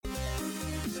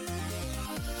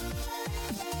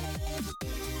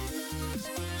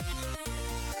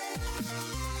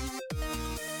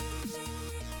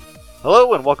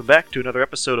Hello and welcome back to another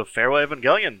episode of Farewell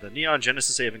Evangelion, the Neon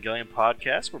Genesis Evangelion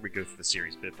podcast where we go through the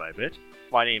series bit by bit.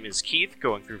 My name is Keith,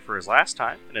 going through for his last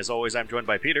time, and as always I'm joined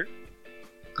by Peter.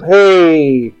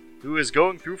 Hey! Who is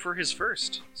going through for his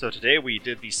first. So today we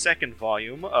did the second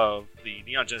volume of the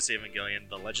Neon Genesis Evangelion,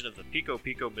 The Legend of the Pico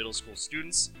Pico Middle School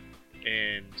Students.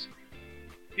 And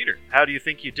Peter, how do you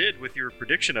think you did with your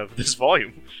prediction of this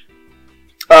volume?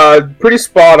 Pretty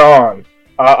spot on.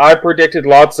 I predicted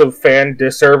lots of fan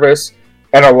disservice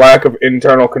and a lack of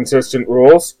internal consistent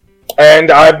rules,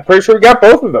 and I'm pretty sure we got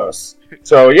both of those.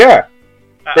 So yeah,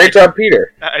 great job,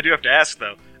 Peter. I do have to ask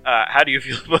though, how do you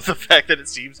feel about the fact that it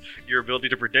seems your ability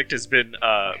to predict has been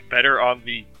better on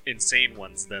the insane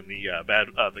ones than the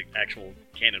the actual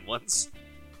canon ones?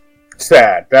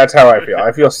 Sad. That's how I feel.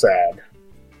 I feel sad.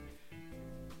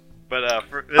 But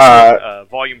for this one,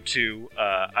 Volume 2,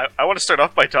 I want to start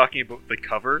off by talking about the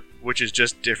cover, which is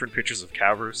just different pictures of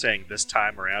Kaoru saying, "This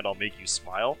time around, I'll make you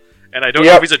smile." And I don't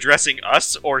know if he's addressing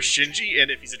us or Shinji, and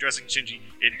if he's addressing Shinji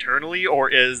internally, or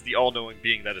is the all-knowing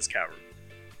being that is Kaoru.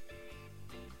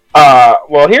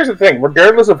 Well, here's the thing.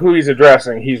 Regardless of who he's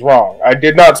addressing, he's wrong. I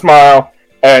did not smile,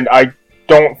 and I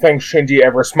don't think Shinji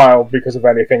ever smiled because of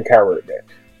anything Kaoru did.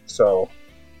 So,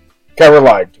 Kaoru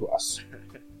lied to us.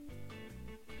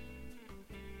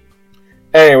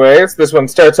 Anyways, this one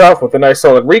starts off with a nice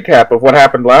solid recap of what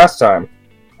happened last time.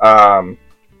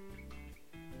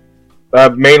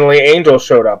 Mainly angels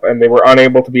showed up, and they were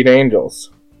unable to beat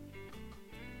angels.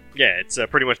 Yeah, it's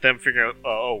pretty much them figuring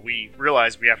out, we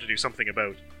realize we have to do something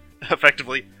about,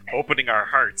 effectively, opening our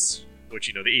hearts,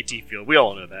 which, the AT field, we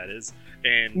all know that is.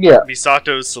 And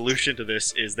Misato's solution to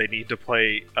this is they need to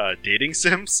play dating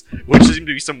sims, which seems to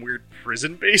be some weird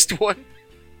prison-based one.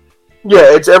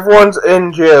 Yeah, it's everyone's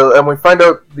in jail, and we find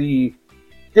out the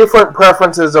different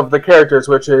preferences of the characters,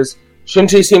 which is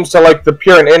Shinji seems to like the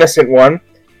pure and innocent one.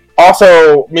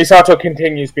 Also, Misato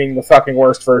continues being the fucking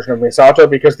worst version of Misato,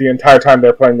 because the entire time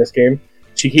they're playing this game,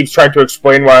 she keeps trying to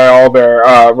explain why all their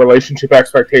relationship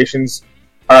expectations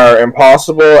are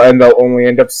impossible, and they'll only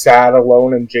end up sad,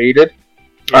 alone, and jaded.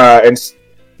 And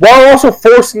while also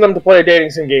forcing them to play a dating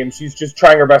sim game, she's just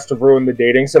trying her best to ruin the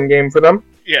dating sim game for them.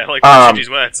 Yeah, like Shinji's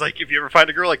one. It's like, if you ever find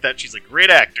a girl like that, she's a great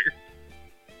actor.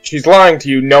 She's lying to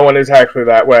you. No one is actually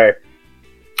that way.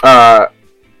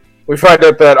 We find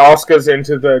out that Asuka's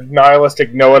into the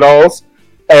nihilistic know-it-alls,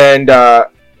 and yeah,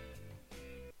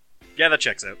 that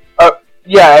checks out.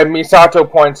 Yeah, and Misato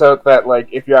points out that, like,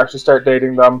 if you actually start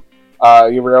dating them,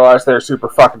 you realize they're super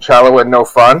fucking shallow and no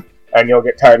fun, and you'll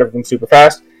get tired of them super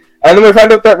fast. And then we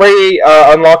find out that Ray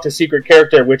unlocked a secret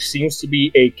character, which seems to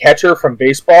be a catcher from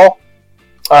baseball,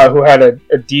 who had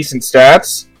a decent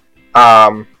stats. I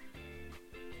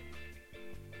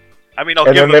mean, I'll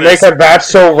give them this. And then they make a "That's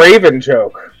So Raven"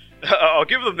 joke. I'll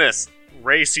give them this.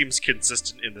 Ray seems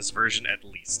consistent in this version, at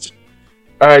least.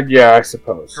 Yeah, I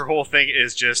suppose. Her whole thing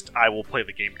is just, I will play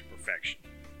the game to perfection.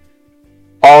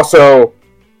 Also,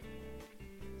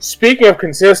 speaking of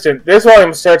consistent, this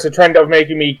volume starts a trend of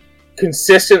making me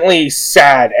consistently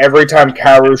sad every time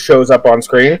Kaoru shows up on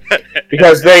screen,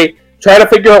 because they try to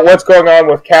figure out what's going on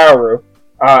with Kaoru,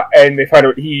 and they find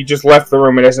out he just left the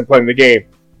room and isn't playing the game.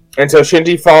 And so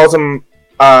Shinji follows him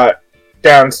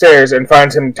downstairs and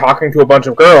finds him talking to a bunch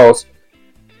of girls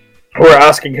who are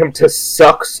asking him to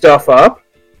suck stuff up,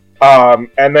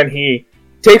 and then he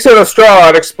takes out a straw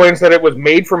and explains that it was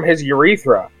made from his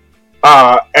urethra,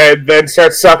 and then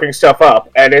starts sucking stuff up,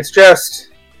 and it's just...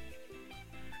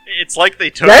 It's like they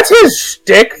took... That's his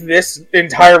shtick this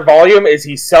entire volume, is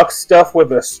he sucks stuff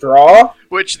with a straw.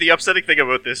 Which, the upsetting thing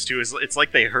about this, too, is it's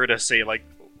like they heard us say, like,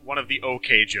 one of the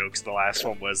okay jokes, the last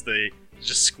one was the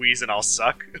just squeeze and I'll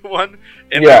suck one.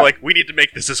 And they're like, we need to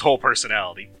make this his whole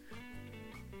personality.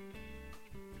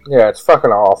 Yeah, it's fucking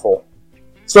awful.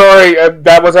 Sorry,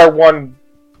 that was our one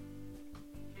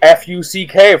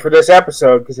FUCK for this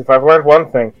episode, because if I've learned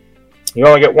one thing, you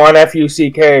only get one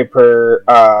FUCK per...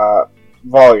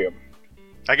 volume.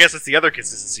 I guess it's the other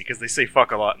consistency, because they say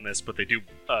fuck a lot in this, but they do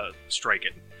strike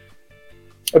it.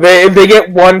 They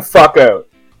get one fuck out.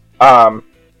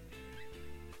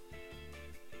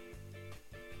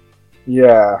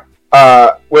 Yeah.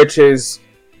 Which is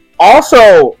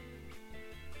also...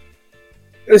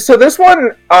 So this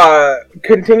one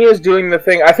continues doing the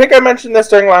thing... I think I mentioned this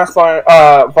during last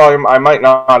volume, I might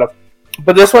not have.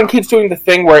 But this one keeps doing the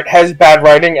thing where it has bad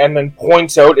writing and then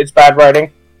points out it's bad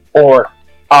writing, or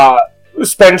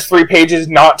spends 3 pages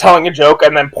not telling a joke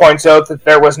and then points out that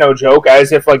there was no joke,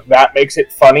 as if like that makes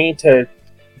it funny to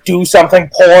do something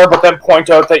poor, but then point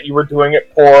out that you were doing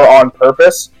it poor on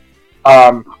purpose.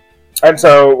 And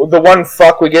so the one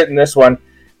fuck we get in this one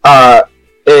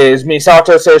is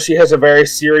Misato says she has a very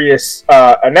serious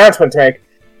announcement to make,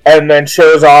 and then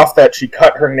shows off that she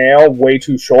cut her nail way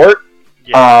too short,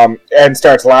 and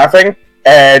starts laughing.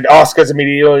 And Asuka's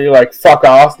immediately like, "Fuck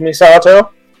off, Misato."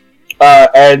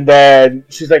 And then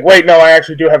she's like, "Wait, no, I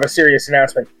actually do have a serious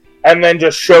announcement." And then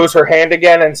just shows her hand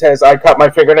again and says, "I cut my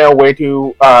fingernail way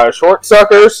too short,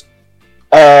 suckers."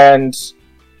 And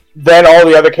then all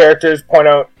the other characters point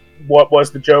out what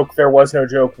was the joke. There was no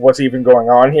joke. What's even going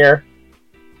on here?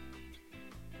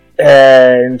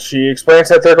 And she explains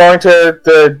that they're going to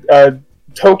the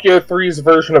Tokyo 3's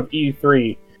version of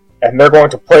E3, and they're going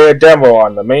to play a demo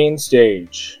on the main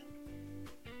stage.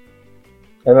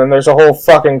 And then there's a whole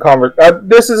fucking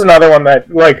this is another one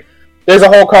that, like, there's a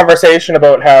whole conversation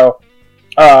about how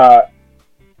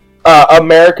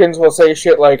Americans will say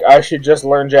shit like, "I should just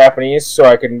learn Japanese so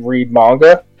I can read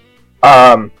manga."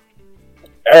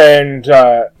 And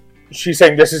she's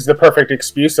saying this is the perfect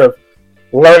excuse of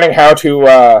learning how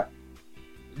to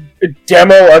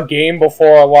demo a game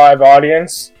before a live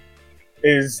audience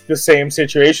is the same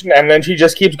situation. And then she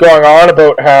just keeps going on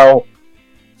about how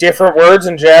different words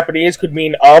in Japanese could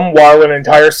mean while an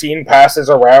entire scene passes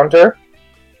around her.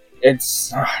 I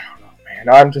don't know, man.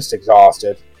 I'm just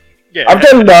exhausted. Yeah, I've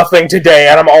done nothing today,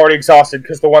 and I'm already exhausted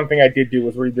because the one thing I did do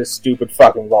was read this stupid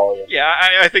fucking volume. Yeah,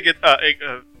 I think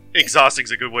exhausting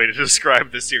is a good way to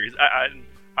describe this series.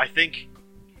 I think,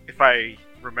 if I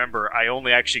remember, I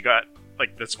only actually got,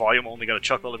 like, this volume only got a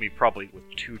chuckle out of me probably with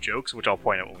 2 jokes, which I'll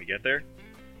point out when we get there.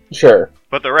 Sure.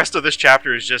 But the rest of this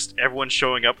chapter is just everyone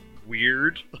showing up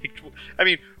weird. Like, I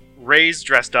mean, Ray's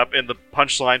dressed up, and the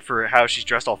punchline for how she's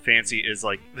dressed all fancy is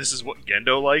like, "This is what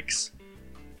Gendo likes."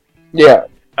 Yeah.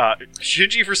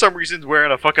 Shinji, for some reason, is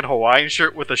wearing a fucking Hawaiian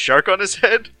shirt with a shark on his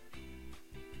head.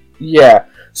 Yeah.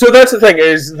 So that's the thing,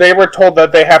 is they were told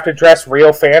that they have to dress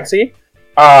real fancy.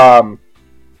 They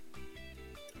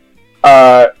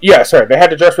had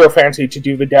to dress real fancy to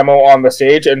do the demo on the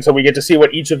stage, and so we get to see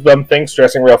what each of them thinks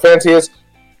dressing real fancy is,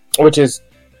 which is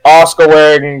Asuka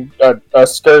wearing a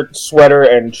skirt, sweater,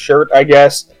 and shirt, I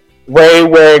guess. Ray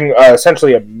wearing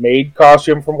essentially a maid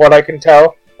costume, from what I can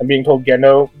tell. I'm being told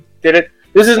Gendo did it.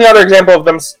 This is another example of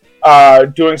them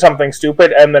doing something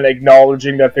stupid and then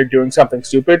acknowledging that they're doing something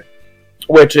stupid,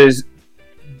 which is,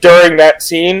 during that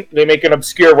scene, they make an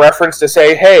obscure reference to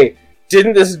say, "Hey,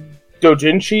 didn't this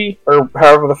doujinshi," or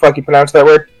however the fuck you pronounce that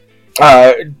word,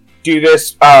 do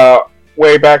this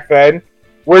way back then?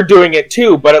 We're doing it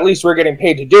too, but at least we're getting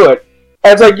paid to do it.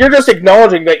 And it's like, you're just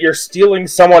acknowledging that you're stealing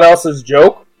someone else's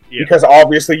joke, because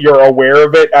obviously you're aware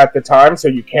of it at the time, so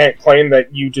you can't claim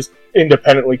that you just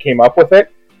independently came up with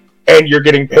it, and you're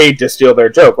getting paid to steal their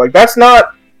joke. Like, that's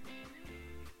not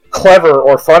clever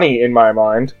or funny in my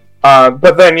mind.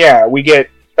 But then, we get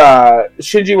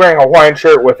Shinji wearing a Hawaiian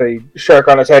shirt with a shark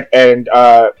on his head, and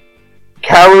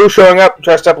Kaoru showing up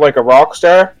dressed up like a rock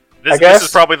star. This is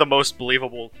probably the most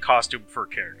believable costume for a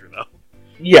character, though.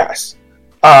 Yes.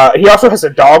 He also has a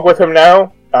dog with him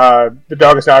now. The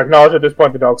dog is not acknowledged at this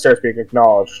point. The dog starts being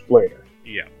acknowledged later.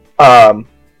 Yeah.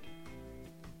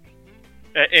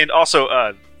 And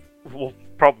also, we'll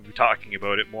probably be talking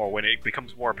about it more when it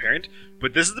becomes more apparent,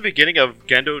 but this is the beginning of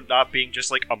Gendo not being just,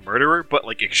 like, a murderer, but,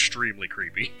 like, extremely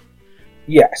creepy.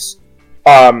 Yes.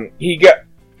 They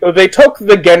took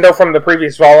the Gendo from the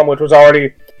previous volume, which was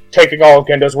already taking all of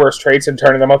Gendo's worst traits and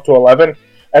turning them up to 11,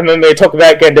 and then they took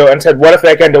that Gendo and said, what if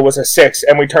that Gendo was a 6,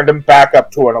 and we turned him back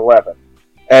up to an 11.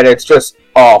 And it's just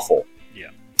awful. Yeah.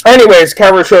 Anyways,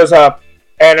 Kaoru shows up,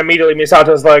 and immediately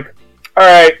Misato's like,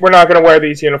 alright, we're not going to wear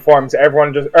these uniforms.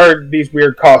 Everyone just, or these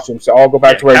weird costumes, so I'll go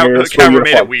back to regular school uniforms.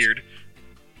 Kaoru made it weird.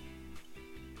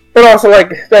 But also,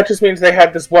 like, that just means they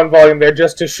had this one volume there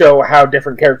just to show how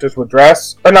different characters would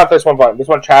dress. Or not this one volume, this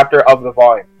one chapter of the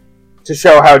volume. To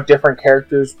show how different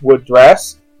characters would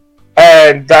dress.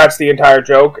 And that's the entire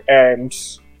joke. And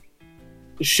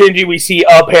Shinji, we see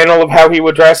a panel of how he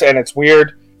would dress, and it's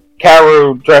weird.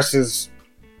 Kaoru dresses,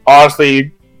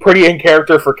 honestly, pretty in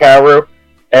character for Kaoru.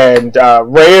 And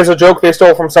Ray is a joke they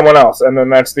stole from someone else. And then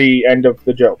that's the end of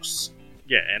the jokes.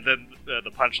 Yeah, and then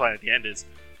the punchline at the end is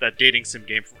that dating sim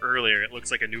game from earlier. It looks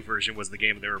like a new version was the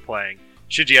game they were playing.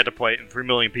 Shinji had to play it, and 3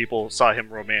 million people saw him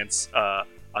romance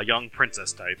a young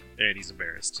princess type, and he's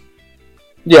embarrassed.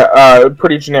 Yeah,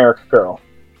 pretty generic girl.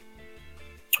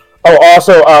 Oh,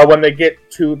 also, when they get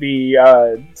to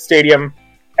the stadium,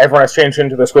 everyone has changed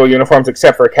into their school uniforms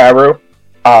except for Kaoru,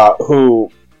 who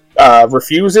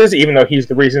refuses, even though he's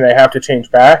the reason they have to change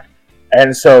back.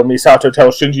 And so Misato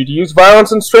tells Shinji to use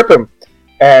violence and strip him.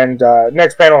 And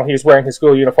next panel, he's wearing his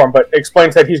school uniform, but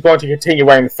explains that he's going to continue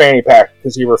wearing the fanny pack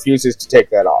because he refuses to take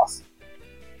that off.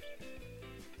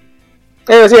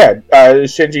 Anyways,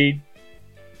 Shinji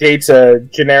dates a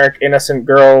generic innocent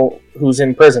girl who's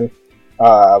in prison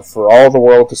for all the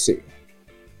world to see.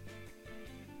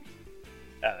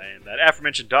 And that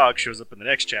aforementioned dog shows up in the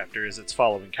next chapter as it's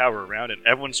following Kaoru around, and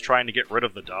everyone's trying to get rid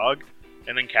of the dog.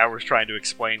 And then Kaoru's trying to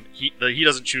explain he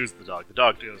doesn't choose the dog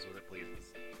does what it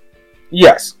pleases.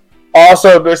 Yes.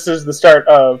 Also, this is the start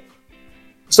of...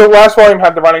 So last volume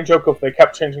had the running joke of they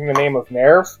kept changing the name of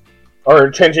Nerve, or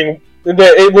changing...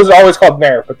 It was always called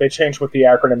Nerve, but they changed what the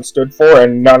acronym stood for,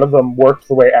 and none of them worked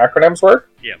the way acronyms work.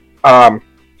 Yeah.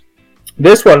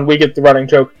 This one, we get the running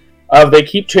joke of they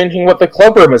keep changing what the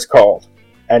clubroom is called.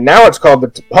 And now it's called the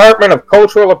Department of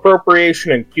Cultural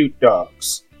Appropriation and Cute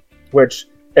Dogs. Which,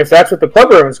 if that's what the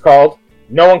clubroom is called,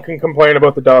 no one can complain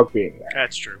about the dog being there.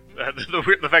 That's true.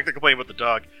 The fact they're complaining about the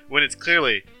dog, when it's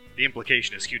clearly the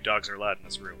implication is cute dogs are allowed in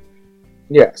this room.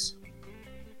 Yes.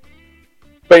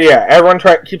 But yeah, everyone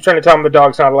keeps trying to tell him the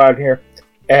dog's not allowed here,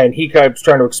 and he keeps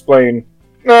trying to explain,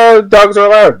 no, dogs are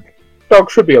allowed.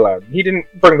 Dogs should be allowed. He didn't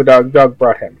bring the dog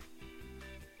brought him.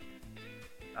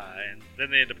 And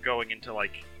then they end up going into,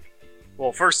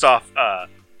 well, first off,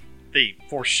 they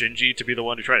force Shinji to be the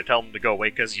one to try to tell him to go away,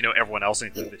 because, everyone else,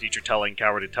 including the teacher, telling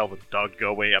Kaoru to tell the dog to go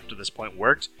away up to this point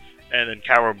worked, and then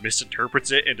Kaoru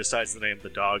misinterprets it and decides to name the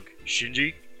dog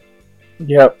Shinji.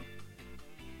 Yep.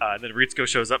 And then Ritsuko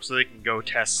shows up so they can go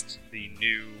test the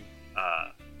new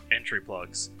entry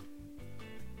plugs.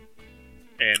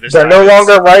 And they're no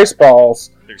longer rice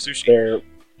balls. They're sushi.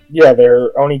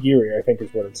 They're onigiri, I think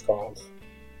is what it's called.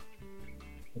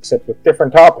 Except with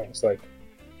different toppings, like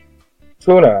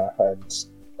tuna and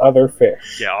other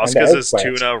fish. Yeah, Asuka says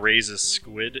tuna raises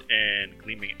squid and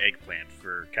gleaming eggplant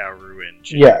for Kaoru and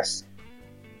Shinji. Yes.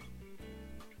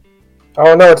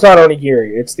 Oh no, it's not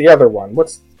onigiri. It's the other one.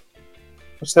 What's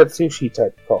that sushi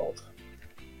type called?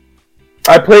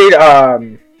 I played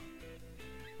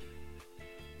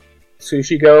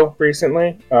Sushi Go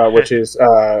recently, which is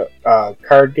a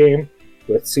card game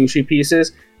with sushi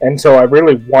pieces, and so I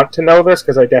really want to know this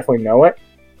because I definitely know it.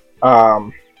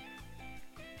 So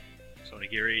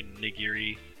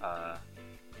nigiri.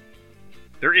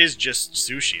 There is just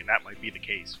sushi, and that might be the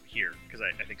case here because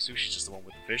I think sushi is just the one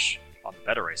with the fish on the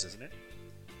betta rice, isn't it?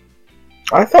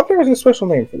 I thought there was a special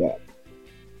name for that.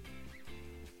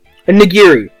 A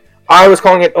nigiri. I was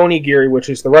calling it onigiri, which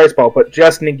is the rice ball, but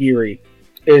just nigiri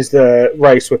is the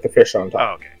rice with the fish on top.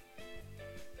 Oh,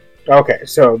 okay. Okay,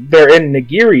 so they're in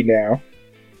nigiri now.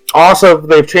 Also,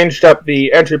 they've changed up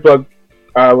the entry plug,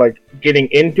 getting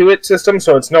into it system,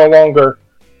 so it's no longer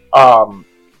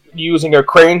using a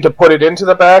crane to put it into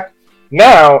the back.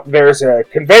 Now, there's a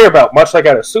conveyor belt, much like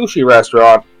at a sushi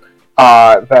restaurant,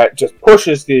 that just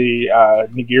pushes the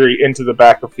nigiri into the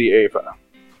back of the Eva.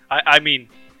 I mean,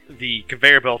 the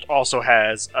conveyor belt also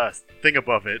has a thing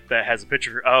above it that has a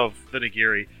picture of the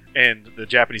nigiri and the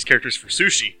Japanese characters for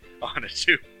sushi on it,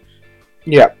 too.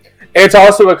 Yeah. It's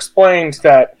also explained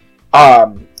that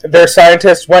their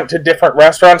scientists went to different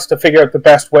restaurants to figure out the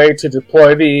best way to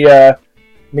deploy the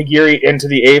nigiri into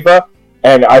the Eva,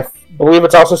 and I believe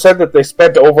it's also said that they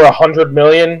spent over 100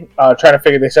 million trying to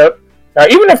figure this out. Now,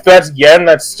 even if that's yen,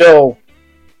 that's still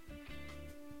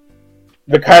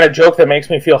the kind of joke that makes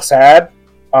me feel sad.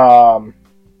 I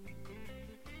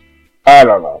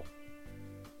don't know.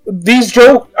 These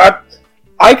jokes,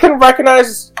 I can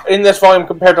recognize in this volume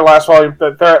compared to last volume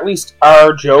that there at least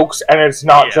are jokes, and it's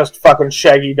not just fucking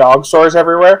shaggy dog stores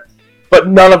everywhere. But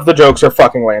none of the jokes are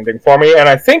fucking landing for me, and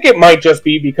I think it might just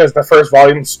be because the first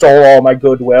volume stole all my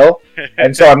goodwill,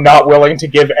 and so I'm not willing to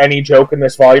give any joke in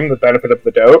this volume the benefit of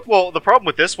the doubt. Well, the problem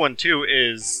with this one, too,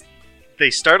 is they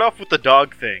start off with the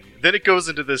dog thing, then it goes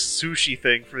into this sushi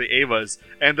thing for the Evas,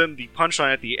 and then the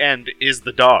punchline at the end is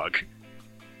the dog.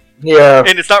 Yeah.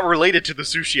 And it's not related to the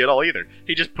sushi at all, either.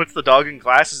 He just puts the dog in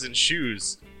glasses and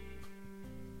shoes.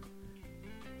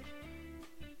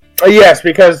 Yes,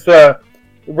 because the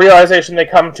realization they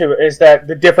come to is that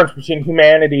the difference between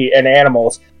humanity and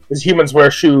animals is humans wear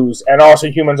shoes, and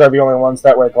also humans are the only ones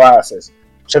that wear glasses.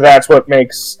 So that's what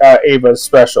makes Evas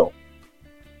special.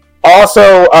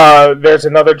 Also, there's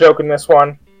another joke in this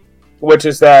one, which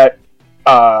is that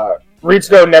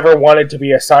Ritsuko never wanted to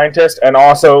be a scientist, and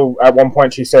also at one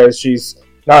point she says she's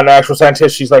not an actual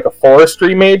scientist, she's like a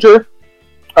forestry major.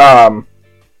 But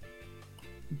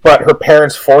her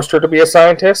parents forced her to be a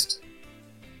scientist.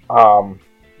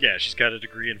 Yeah, she's got a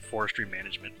degree in forestry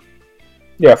management.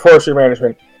 Yeah, forestry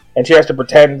management. And she has to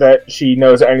pretend that she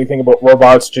knows anything about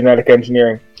robots, genetic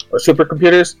engineering, or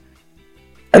supercomputers.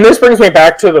 And this brings me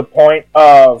back to the point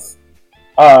of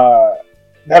that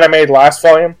I made last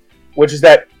volume, which is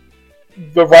that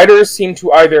the writers seem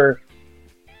to either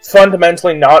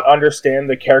fundamentally not understand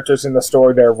the characters in the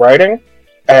story they're writing,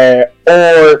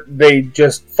 or they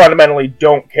just fundamentally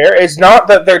don't care. It's not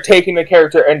that they're taking the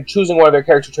character and choosing one of their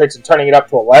character traits and turning it up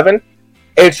to 11.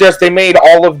 It's just they made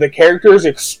all of the characters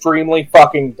extremely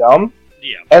fucking dumb.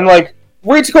 Yeah. And, like,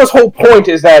 Ritsuko's whole point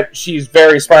is that she's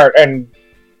very smart and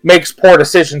makes poor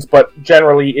decisions, but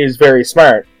generally is very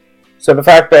smart. So the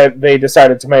fact that they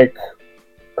decided to make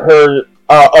her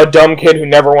a dumb kid who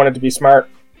never wanted to be smart,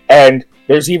 and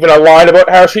there's even a line about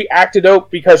how she acted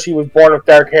out because she was born with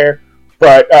dark hair,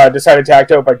 but decided to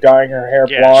act out by dyeing her hair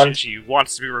blonde. She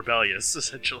wants to be rebellious,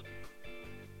 essentially.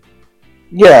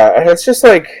 Yeah, and it's just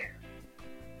like...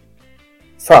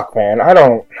 Fuck, man. I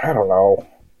don't know.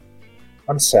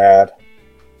 I'm sad.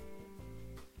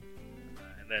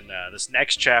 And then this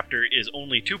next chapter is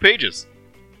only 2 pages.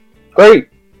 Great.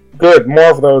 Good. More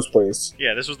of those, please.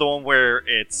 Yeah, this was the one where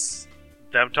it's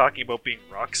them talking about being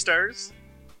rock stars.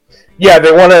 Yeah,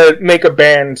 they want to make a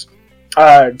band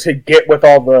to get with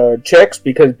all the chicks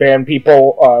because band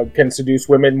people can seduce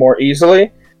women more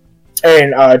easily.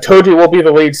 And Toji will be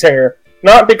the lead singer.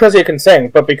 Not because he can sing,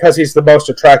 but because he's the most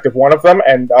attractive one of them,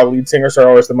 and lead singers are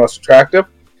always the most attractive.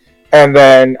 And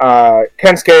then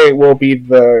Kensuke will be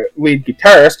the lead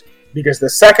guitarist, because the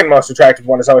second most attractive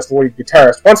one is always the lead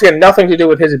guitarist. Once again, nothing to do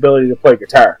with his ability to play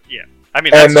guitar. Yeah. I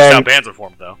mean, that's just how bands are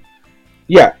formed, though.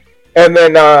 Yeah. And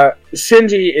then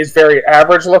Shinji is very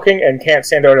average looking and can't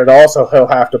stand out at all, so he'll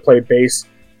have to play bass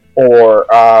or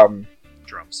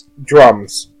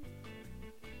drums.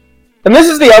 And this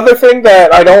is the other thing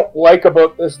that I don't like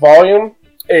about this volume,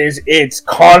 is it's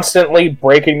constantly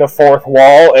breaking the fourth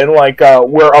wall, and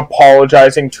we're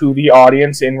apologizing to the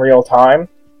audience in real time.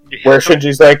 Yeah. Where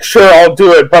Shinji's like, sure, I'll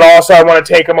do it, but also I want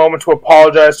to take a moment to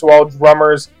apologize to all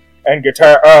drummers and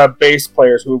bass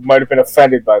players who might have been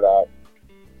offended by that.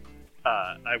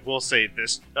 I will say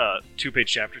this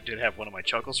 2-page chapter did have one of my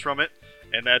chuckles from it,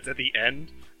 and that's at the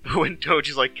end, when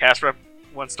Toji's like, cast rep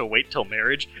wants to wait till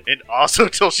marriage, and also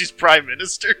till she's prime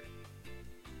minister.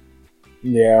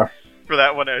 Yeah. For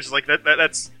that one, I was just like,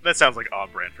 that sounds like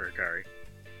on-brand for Hikari.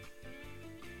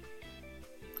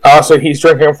 Also, he's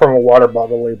drinking from a water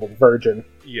bottle labeled Virgin.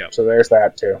 Yeah. So there's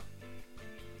that, too.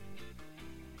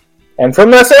 And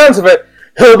from the sounds of it,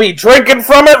 he'll be drinking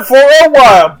from it for a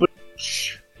while,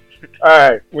 bitch.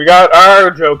 Alright, we got our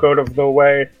joke out of the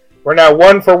way. We're now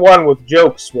 1 for 1 with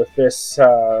jokes with this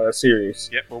series.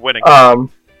 Yep, we're winning.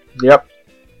 Yep.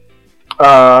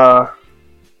 I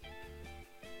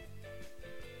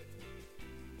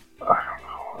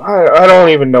don't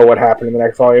even know what happened in the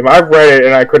next volume. I've read it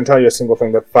and I couldn't tell you a single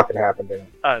thing that fucking happened in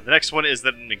it. The next one is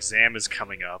that an exam is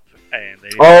coming up, and they...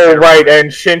 Oh, right, and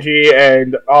Shinji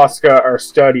and Asuka are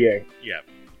studying. Yep.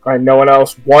 And no one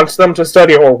else wants them to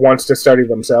study or wants to study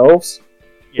themselves.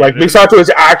 Yeah, Misato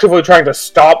is actively trying to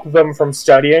stop them from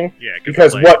studying. Yeah,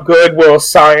 because what good will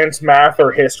science, math,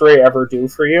 or history ever do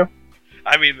for you?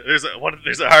 I mean, there's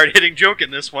a hard-hitting joke in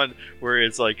this one where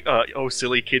it's like, oh,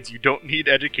 silly kids, you don't need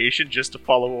education just to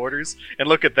follow orders. And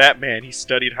look at that man, he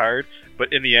studied hard,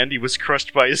 but in the end he was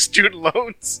crushed by his student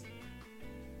loans.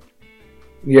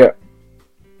 Yeah.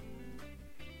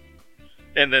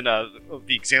 And then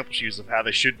the example she uses of how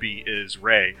they should be is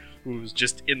Rei, who's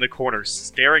just in the corner,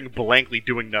 staring blankly,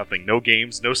 doing nothing. No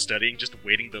games, no studying, just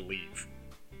waiting to leave.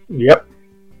 Yep.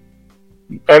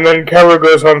 And then Kaoru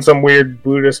goes on some weird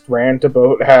Buddhist rant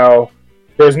about how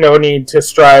there's no need to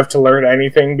strive to learn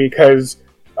anything because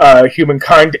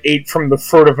humankind ate from the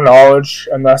fruit of knowledge,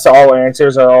 and thus all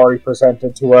answers are already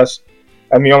presented to us.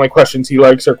 And the only questions he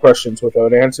likes are questions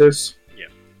without answers. Yeah.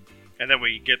 And then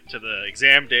we get to the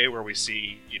exam day where we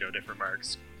see, different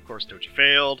marks. Of course, Toji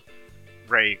failed.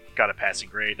 Rei got a passing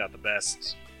grade, not the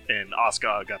best. And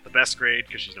Asuka got the best grade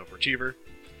because she's an overachiever.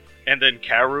 And then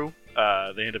Kaoru,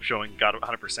 they end up showing got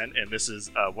 100%, and this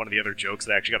is one of the other jokes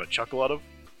that I actually got a chuckle out of,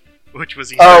 which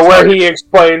was where he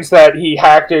explains that he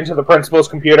hacked into the principal's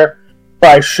computer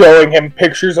by showing him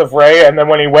pictures of Rei, and then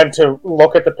when he went to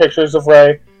look at the pictures of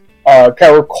Rei,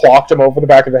 Kaoru clocked him over the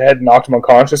back of the head, knocked him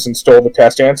unconscious, and stole the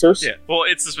test answers. Yeah, well,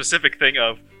 it's the specific thing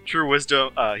of true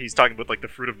wisdom. He's talking about the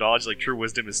fruit of knowledge. True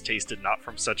wisdom is tasted not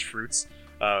from such fruits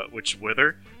which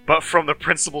wither, but from the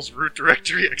principal's root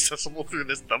directory accessible through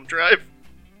this thumb drive.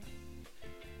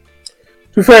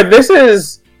 To be fair, this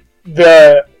is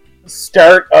the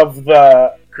start of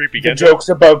the creepy the jokes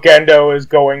about Gendo is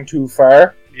going too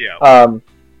far. Yeah.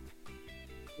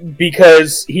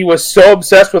 Because he was so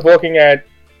obsessed with looking at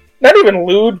not even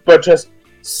lewd, but just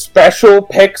special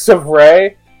pics of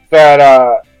Rei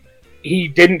that he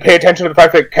didn't pay attention to the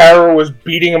fact that Kaoru was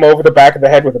beating him over the back of the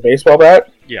head with a baseball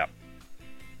bat. Yeah.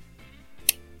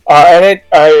 And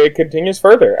it continues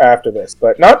further after this,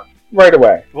 but not right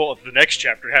away. Well, the next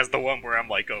chapter has the one where I'm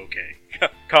like, okay,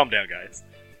 calm down, guys.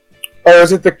 Oh,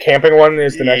 is it the camping one?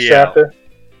 Is the next chapter?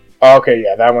 Oh, okay,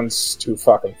 yeah, that one's too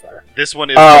fucking far. This one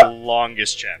is the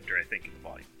longest chapter, I think, in the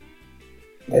volume.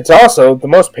 It's also the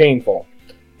most painful.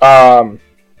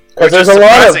 Because there's a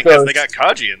lot of because they got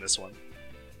Kaji in this one.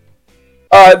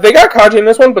 They got Kaji in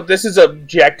this one, but this is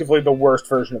objectively the worst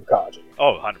version of Kaji.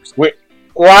 Oh, 100%.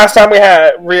 Last time we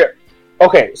had...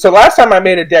 Okay, so last time I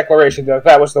made a declaration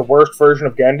that was the worst version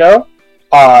of Gendo.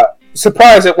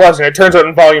 Surprise, it wasn't. It turns out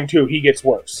in Volume 2, he gets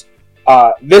worse.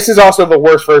 This is also the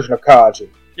worst version of Kaji.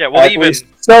 Yeah, well, at least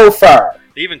so far.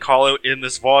 They even call out in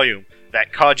this volume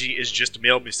that Kaji is just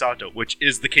male Misato, which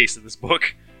is the case in this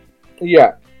book.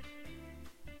 Yeah.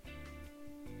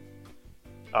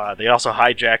 They also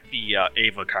hijack the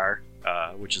Ava car,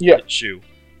 which is the shoe.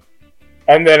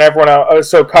 And then everyone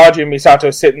else... So Kaji and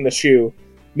Misato sit in the shoe.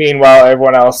 Meanwhile,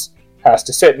 everyone else has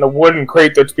to sit in a wooden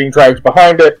crate that's being dragged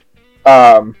behind it.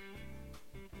 I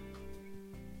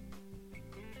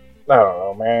don't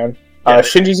know, man.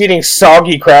 Shinji's eating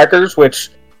soggy crackers,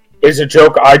 which is a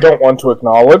joke I don't want to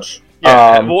acknowledge.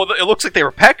 Yeah, well, it looks like they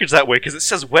were packaged that way because it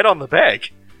says wet on the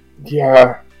bag.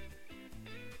 Yeah.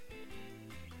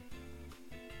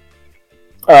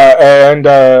 And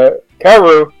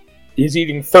Kaoru is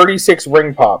eating 36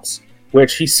 ring pops,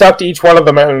 which he sucked each one of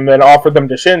them and then offered them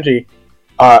to Shinji.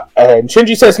 And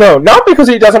Shinji says no, not because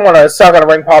he doesn't want to suck on a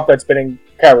ring pop that's been in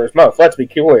Kaoru's mouth. Let's be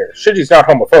clear. Shinji's not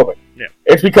homophobic. Yeah.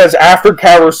 It's because after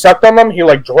Kaoru sucked on them, he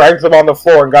dragged them on the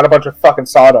floor and got a bunch of fucking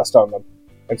sawdust on them.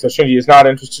 And so Shinji is not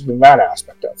interested in that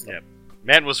aspect of them. Yeah.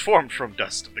 Man was formed from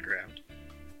dust of the ground.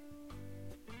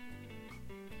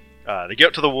 They get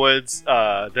out to the woods,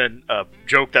 then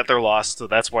joke that they're lost, so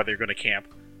that's why they're going to camp.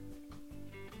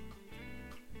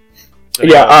 So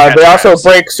they also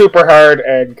break super hard,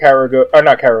 and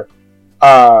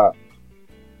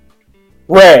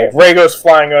Ray goes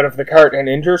flying out of the cart and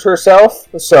injures herself,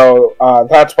 so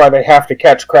that's why they have to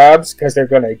catch crabs, because they're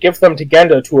going to give them to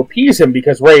Gendo to appease him,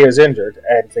 because Ray is injured,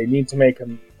 and they need to make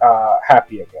him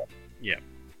happy again. Yeah.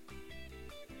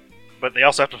 But they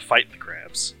also have to fight the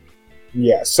crabs.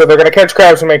 Yes, so they're going to catch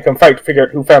crabs and make them fight to figure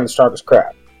out who found the strongest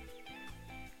crab.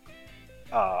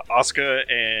 Asuka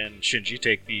and Shinji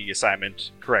take the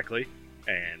assignment correctly,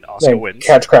 and Asuka wins.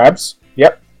 Catch crabs,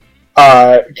 yep.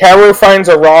 Kaoru finds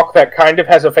a rock that kind of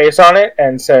has a face on it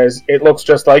and says, "It looks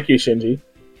just like you, Shinji."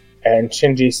 And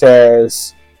Shinji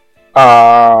says,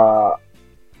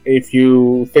 "If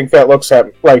you think that looks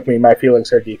like me, my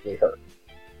feelings are deeply hurt."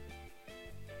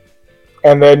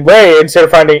 And then Ray, instead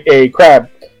of finding a crab,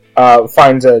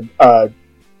 finds a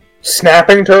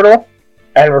snapping turtle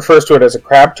and refers to it as a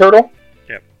crab turtle.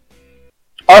 Yep.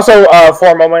 Also, for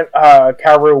a moment,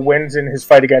 Kaoru wins in his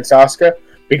fight against Asuka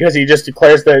because he just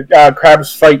declares that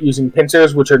crabs fight using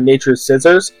pincers, which are nature's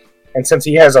scissors. And since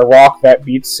he has a rock that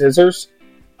beats scissors,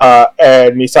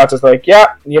 and Misato's like,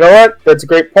 yeah, you know what? That's a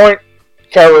great point.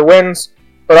 Kaoru wins,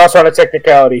 but also on a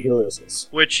technicality, he loses.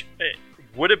 Which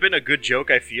would have been a good joke,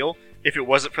 I feel, if it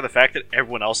wasn't for the fact that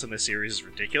everyone else in this series is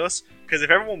ridiculous. Because if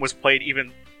everyone was played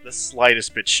even the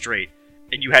slightest bit straight,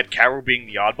 and you had Kaoru being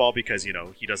the oddball because, he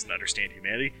doesn't understand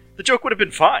humanity, the joke would have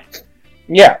been fine.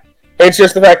 Yeah. It's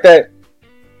just the fact that,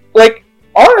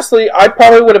 honestly, I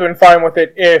probably would have been fine with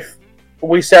it if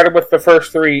we started with the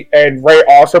first three, and Ray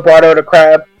also brought out a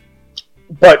crab,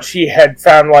 but she had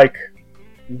found,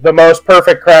 the most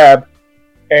perfect crab,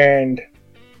 and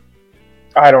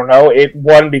I don't know, it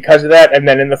won because of that, and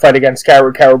then in the fight against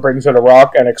Kaoru brings out a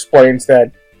rock and explains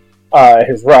that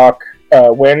his rock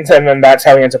wins, and then that's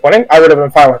how he ends up winning. I would have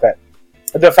been fine with that.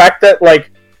 The fact that,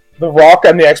 the rock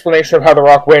and the explanation of how the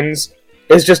rock wins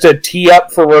is just a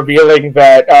tee-up for revealing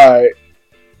that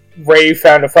Ray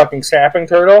found a fucking snapping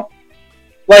turtle.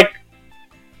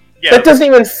 That doesn't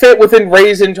even fit within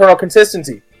Ray's internal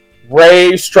consistency.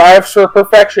 Ray strives for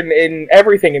perfection in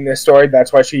everything in this story.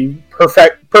 That's why she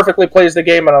perfectly plays the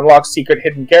game and unlocks secret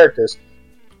hidden characters.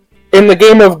 In the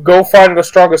game of Go Find the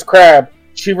Strongest Crab,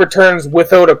 she returns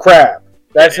without a crab.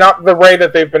 That's not the Ray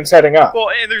that they've been setting up. Well,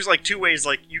 and there's two ways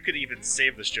you could even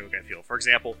save this joke, I feel. For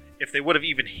example, if they would have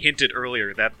even hinted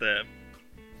earlier that the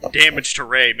damage to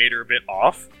Ray made her a bit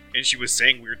off, and she was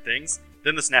saying weird things,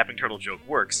 then the snapping turtle joke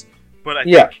works. But I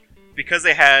think because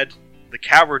they had the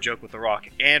Kaoru joke with the rock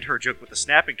and her joke with the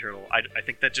snapping turtle, I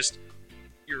think that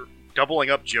you're doubling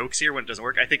up jokes here when it doesn't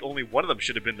work. I think only one of them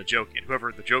should have been the joke, and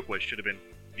whoever the joke was should have been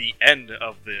the end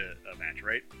of the match,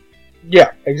 right?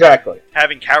 Yeah, exactly.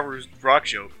 Having Kaoru's rock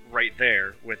joke right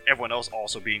there, with everyone else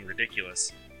also being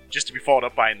ridiculous, just to be followed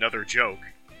up by another joke,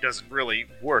 doesn't really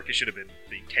work. It should have been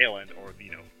the tail end, or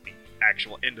the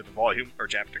actual end of the volume or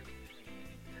chapter.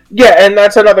 Yeah, and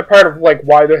that's another part of like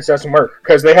why this doesn't work,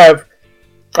 because they have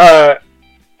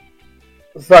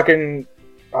fucking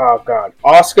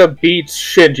Asuka beats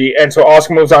Shinji, and so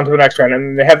Asuka moves on to the next round, and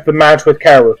then they have the match with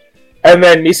Kaoru, and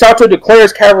then Misato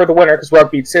declares Kaoru the winner because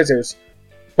rock beat scissors,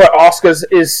 but Asuka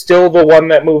is still the one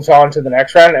that moves on to the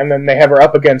next round, and then they have her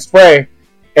up against Rei,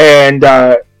 and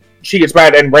she gets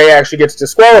mad, and Rei actually gets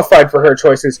disqualified for her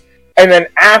choices, and then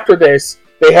after this,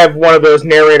 they have one of those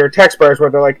narrator text bars where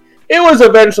they're like, it was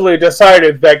eventually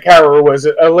decided that Kaoru was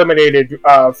eliminated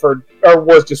or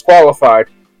was disqualified,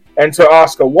 and so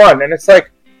Asuka won. And it's like,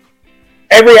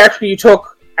 every action you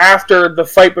took after the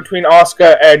fight between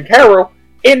Asuka and Kaoru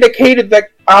indicated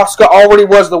that Asuka already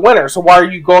was the winner, so why are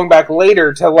you going back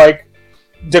later to, like,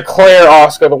 declare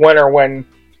Asuka the winner when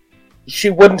she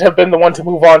wouldn't have been the one to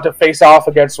move on to face off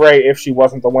against Rei if she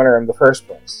wasn't the winner in the first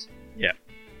place? Yeah.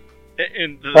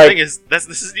 And the thing is, this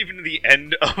isn't even the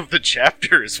end of the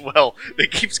chapter as well.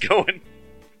 It keeps going.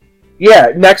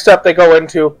 Yeah, next up they go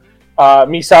into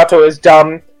Misato is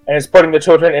dumb and is putting the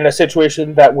children in a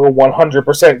situation that will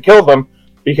 100% kill them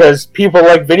because people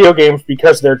like video games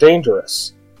because they're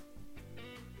dangerous.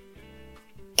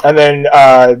 And then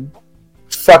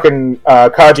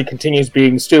Kaji continues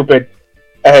being stupid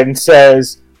and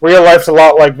says, real life's a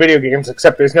lot like video games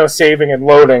except there's no saving and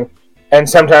loading. And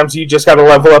sometimes you just gotta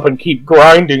level up and keep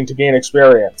grinding to gain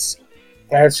experience.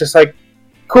 And it's just like,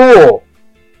 cool.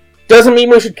 Doesn't mean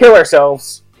we should kill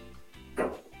ourselves.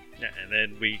 Yeah, and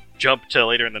then we jump to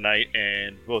later in the night,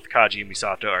 and both Kaji and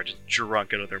Misato are just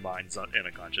drunk out of their minds and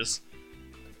unconscious.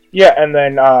 Yeah, and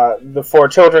then the four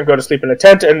children go to sleep in a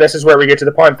tent, and this is where we get to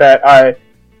the point that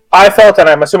I felt, and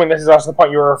I'm assuming this is also the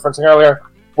point you were referencing earlier,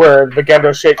 where the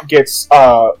Gendo shit gets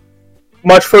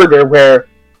much further, where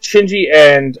Shinji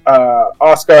and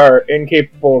Asuka are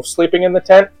incapable of sleeping in the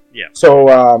tent. Yeah.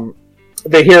 So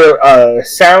they hear a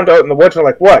sound out in the woods and are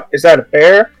like, what? Is that a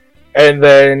bear? And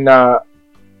then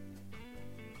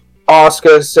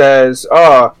Asuka says,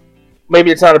 oh,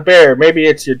 maybe it's not a bear. Maybe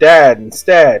it's your dad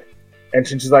instead. And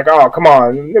Shinji's like, oh, come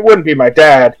on. It wouldn't be my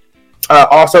dad.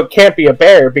 Also, it can't be a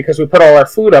bear because we put all our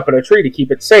food up in a tree to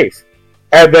keep it safe.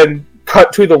 And then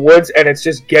cut to the woods, and it's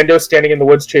just Gendo standing in the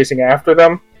woods chasing after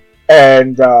them.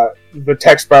 And the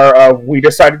text bar of, we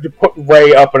decided to put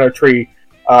Rei up in a tree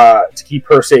to keep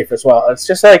her safe as well. It's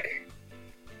just like,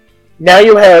 now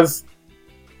you have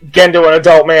Gendo, an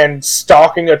adult man,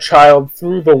 stalking a child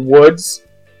through the woods.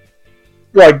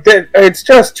 Like, it's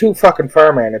just too fucking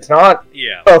far, man. It's not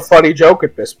a funny joke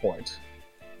at this point.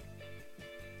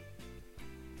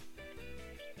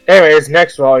 Anyways,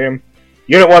 next volume.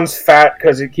 Unit 1's fat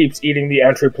because it keeps eating the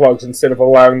entry plugs instead of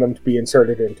allowing them to be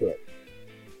inserted into it.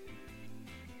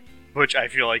 Which I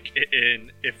feel like,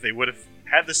 if they would have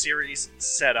had the series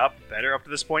set up better up to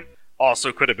this point,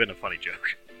 also could have been a funny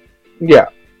joke. Yeah.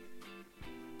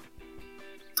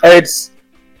 I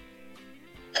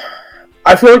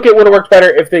feel like it would have worked better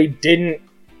if they didn't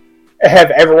have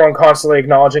everyone constantly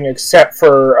acknowledging, except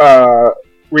for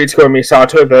Ritsuko and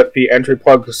Misato, that the entry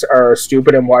plugs are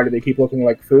stupid and why do they keep looking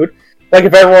like food. Like,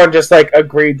 if everyone just, like,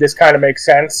 agreed this kind of makes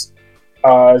sense,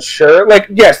 sure. Like,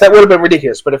 yes, that would have been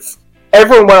ridiculous, but if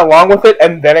everyone went along with it,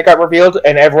 and then it got revealed,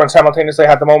 and everyone simultaneously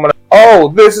had the moment of,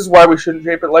 oh, this is why we shouldn't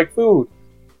shape it like food.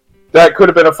 That could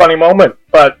have been a funny moment,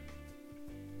 but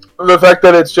the fact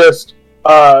that it's just,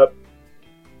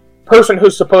 person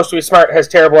who's supposed to be smart has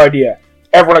terrible idea.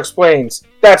 Everyone explains,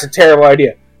 that's a terrible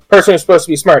idea. Person who's supposed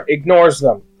to be smart ignores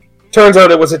them. Turns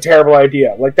out it was a terrible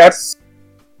idea. Like,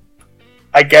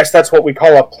 I guess that's what we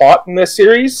call a plot in this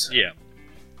series? Yeah.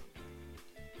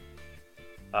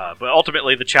 But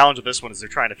ultimately, the challenge of this one is they're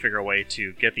trying to figure a way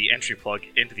to get the entry plug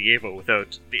into the Ava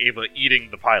without the Ava eating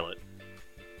the pilot.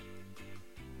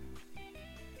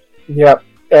 Yep,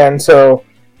 and so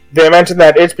they mentioned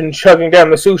that it's been chugging down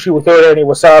the sushi without any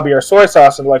wasabi or soy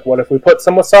sauce, and like, what if we put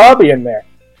some wasabi in there?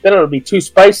 Then it'll be too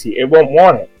spicy, it won't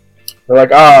want it. They're like,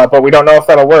 but we don't know if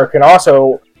that'll work. And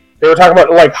also, they were talking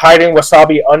about, like, hiding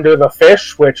wasabi under the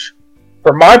fish, which,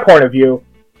 from my point of view,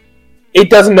 it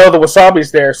doesn't know the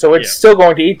wasabi's there, so it's still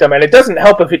going to eat them. And it doesn't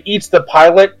help if it eats the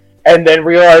pilot and then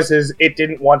realizes it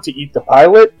didn't want to eat the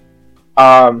pilot.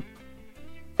 And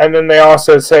then they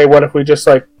also say, what if we just,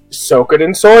 like, soak it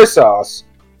in soy sauce?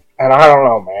 And I don't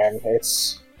know, man.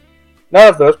 None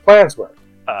of those plans work.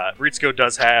 Ritsuko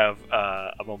does have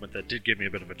a moment that did give me a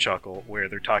bit of a chuckle, where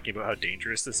they're talking about how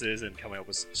dangerous this is and coming up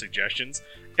with suggestions.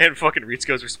 And fucking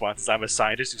Ritsuko's response is, I'm a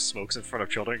scientist who smokes in front of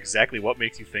children. Exactly what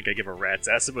makes you think I give a rat's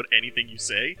ass about anything you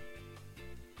say?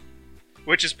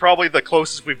 Which is probably the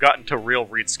closest we've gotten to real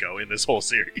Ritsuko in this whole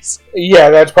series. Yeah,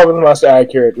 that's probably the most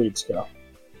accurate Ritsuko.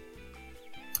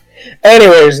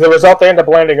 Anyways, the result they end up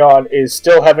landing on is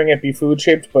still having it be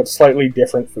food-shaped, but slightly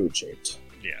different food-shaped.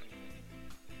 Yeah.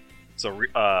 So,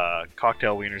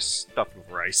 cocktail wieners stuffed with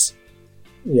rice.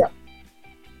 Yeah.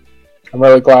 I'm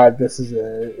really glad this is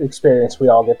an experience we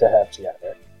all get to have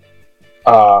together.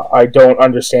 I don't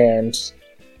understand.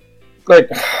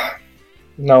 Like,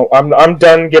 no, I'm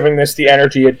done giving this the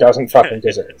energy it doesn't fucking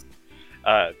deserve.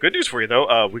 Good news for you,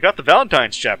 though. We got the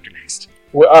Valentine's chapter next.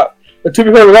 To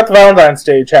be fair, we got the Valentine's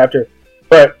Day chapter,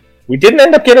 but we didn't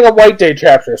end up getting a White Day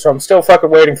chapter, so I'm still fucking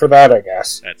waiting for that, I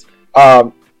guess. That's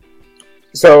fair.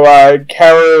 So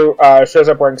Karu shows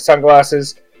up wearing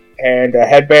sunglasses and a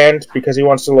headband because he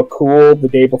wants to look cool the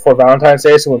day before Valentine's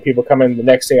Day, so when people come in the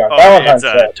next day on Valentine's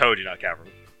Day... it's Toji, not Karu.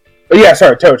 Oh, yeah,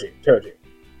 sorry, Toji.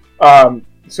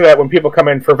 So that when people come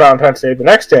in for Valentine's Day the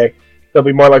next day, they'll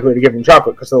be more likely to give him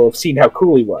chocolate because they'll have seen how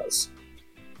cool he was.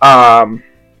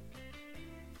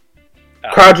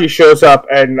 Kaji shows up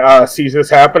and sees this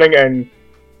happening and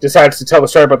decides to tell the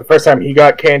story about the first time he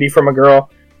got candy from a girl,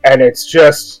 and it's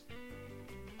just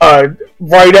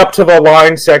right up to the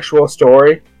line sexual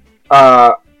story.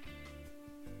 I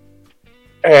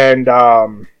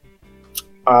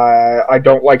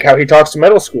don't like how he talks to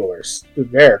middle schoolers.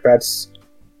 There,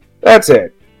 that's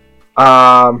it.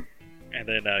 And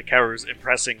then Kaoru's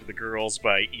impressing the girls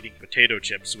by eating potato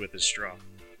chips with his straw.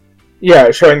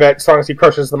 Yeah, showing that as long as he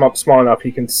crushes them up small enough,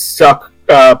 he can suck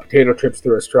potato chips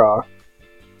through a straw.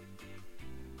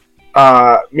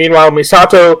 Meanwhile,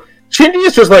 Misato... Shinji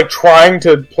is just, like, trying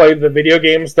to play the video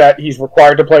games that he's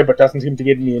required to play, but doesn't seem to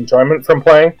get any enjoyment from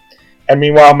playing. And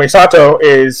meanwhile, Misato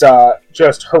is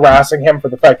just harassing him for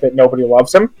the fact that nobody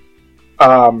loves him.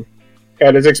 And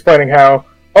is explaining how,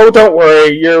 oh, don't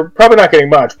worry, you're probably not getting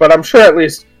much, but I'm sure at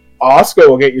least Asuka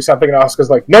will get you something. And Asuka's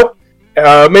like, nope.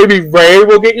 Maybe Ray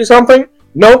will get you something?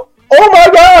 Nope. Oh my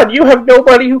god, you have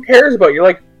nobody who cares about you.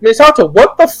 Like, Misato,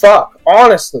 what the fuck?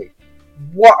 Honestly.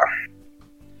 What?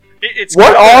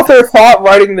 What author thought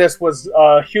writing this was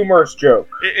a humorous joke?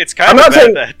 It's kind of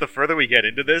bad that the further we get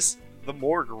into this, the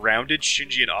more grounded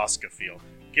Shinji and Asuka feel,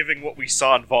 given what we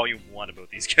saw in Volume 1 about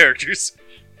these characters.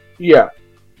 Yeah.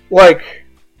 Like,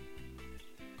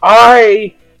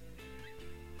 I'm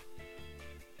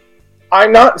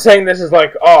not saying this is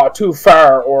like, oh, too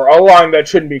far, or a line that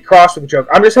shouldn't be crossed with a joke.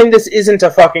 I'm just saying this isn't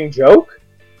a fucking joke,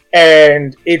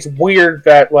 and it's weird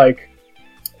that, like,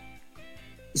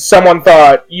 someone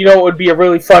thought, you know, it would be a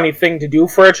really funny thing to do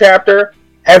for a chapter?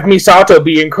 Have Misato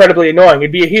be incredibly annoying.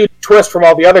 It'd be a huge twist from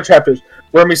all the other chapters,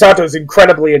 where Misato is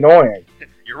incredibly annoying.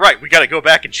 You're right, we gotta go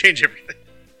back and change everything.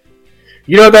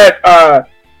 You know that,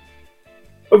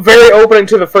 very opening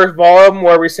to the first volume,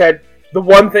 where we said, the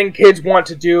one thing kids want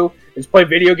to do is play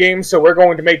video games, so we're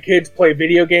going to make kids play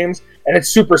video games, and it's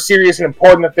super serious and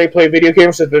important that they play video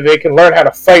games so that they can learn how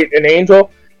to fight an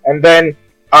angel, and then,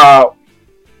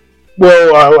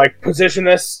 we'll, position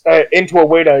this into a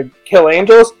way to kill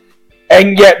angels,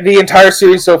 and yet the entire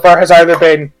series so far has either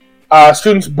been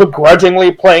students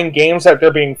begrudgingly playing games that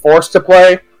they're being forced to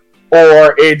play,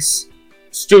 or it's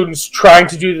students trying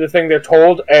to do the thing they're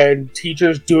told, and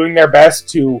teachers doing their best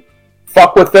to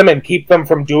fuck with them and keep them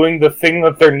from doing the thing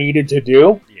that they're needed to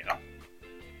do. Yeah.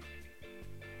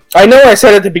 I know I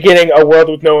said at the beginning a world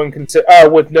with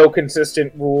no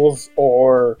consistent rules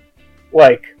or,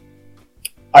 like,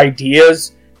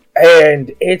 ideas,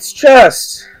 and it's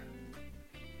just...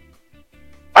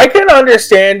 I can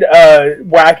understand a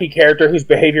wacky character whose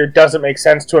behavior doesn't make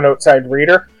sense to an outside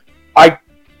reader. I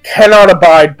cannot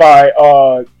abide by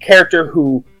a character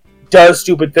who does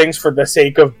stupid things for the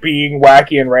sake of being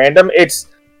wacky and random. It's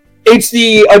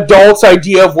the adult's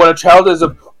idea of when a child is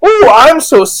of, oh, I'm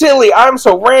so silly, I'm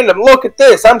so random, look at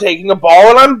this, I'm taking a ball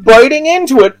and I'm biting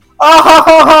into it, ah ha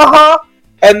ha ha ha,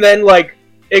 and then, like,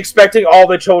 expecting all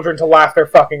the children to laugh their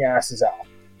fucking asses out.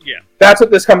 Yeah. That's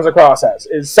what this comes across as,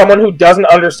 is someone who doesn't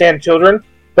understand children,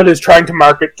 but is trying to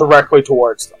market directly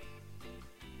towards them.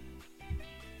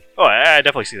 Oh, I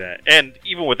definitely see that. And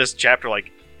even with this chapter,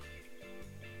 like,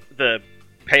 the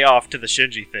payoff to the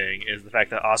Shinji thing is the fact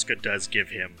that Asuka does give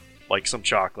him, like, some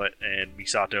chocolate, and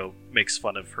Misato makes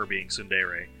fun of her being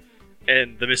tsundere.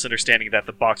 And the misunderstanding that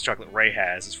the box chocolate Rei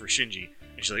has is for Shinji.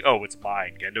 And she's like, oh, it's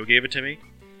mine. Gendo gave it to me.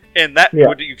 And that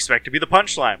would you expect to be the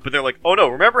punchline. But they're like, oh no,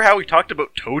 remember how we talked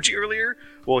about Toji earlier?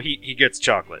 Well, he gets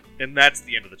chocolate. And that's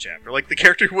the end of the chapter. Like, the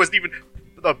character who wasn't even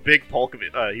a big bulk of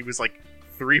it. He was like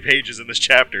 3 pages in this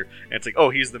chapter. And it's like, oh,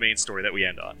 he's the main story that we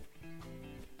end on.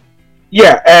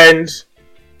 Yeah, and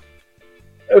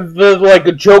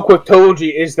the joke with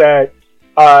Toji is that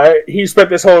he spent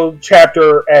this whole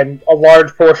chapter and a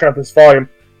large portion of this volume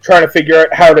trying to figure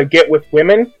out how to get with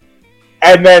women.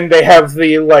 And then they have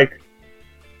the, like,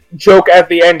 joke at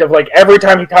the end of, like, every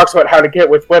time he talks about how to get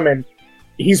with women,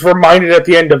 he's reminded at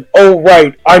the end of, oh,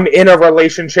 right, I'm in a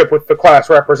relationship with the class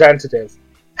representative.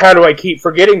 How do I keep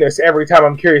forgetting this every time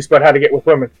I'm curious about how to get with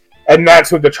women? And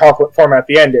that's what the chocolate form at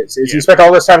the end is. He spent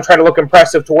all this time trying to look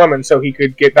impressive to women so he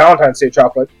could get Valentine's Day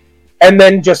chocolate, and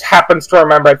then just happens to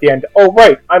remember at the end, oh,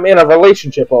 right, I'm in a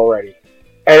relationship already.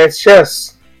 And it's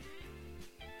just...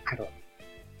 I don't know.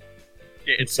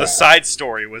 Yeah, it's the side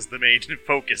story was the main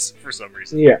focus for some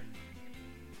reason. Yeah.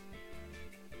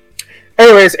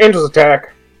 Anyways, Angel's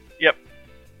attack. Yep.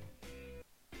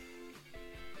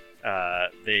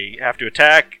 They have to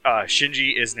attack.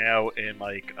 Shinji is now in,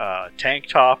 like, tank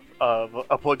top of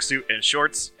a plug suit and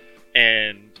shorts,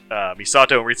 and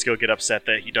Misato and Ritsuko get upset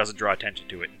that he doesn't draw attention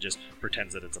to it and just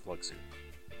pretends that it's a plug suit.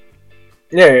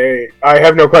 Yeah, I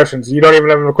have no questions. You don't even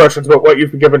have no questions about what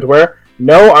you've been given to wear?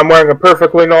 No, I'm wearing a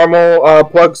perfectly normal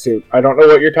plug suit. I don't know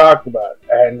what you're talking about.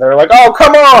 And they're like, oh,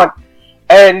 come on!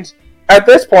 And at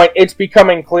this point, it's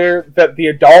becoming clear that the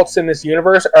adults in this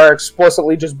universe are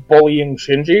explicitly just bullying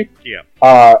Shinji.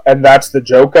 Yeah. And that's the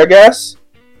joke, I guess.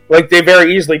 Like, they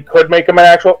very easily could make him an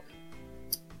actual...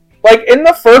 Like, in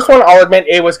the first one, I'll admit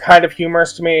it was kind of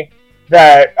humorous to me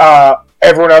that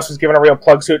everyone else was given a real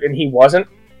plug suit and he wasn't.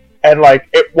 And, like,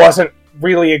 it wasn't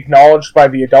really acknowledged by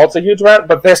the adults a huge amount.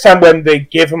 But this time when they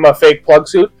give him a fake plug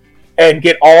suit and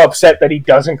get all upset that he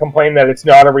doesn't complain that it's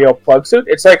not a real plug suit,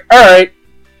 it's like, alright,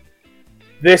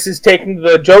 this is taking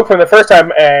the joke from the first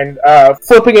time and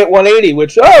flipping it 180,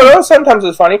 which, sometimes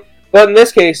is funny. But in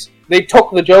this case, they took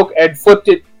the joke and flipped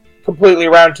it completely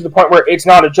around to the point where it's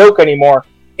not a joke anymore.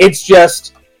 It's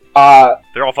just...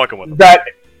 they're all fucking with them.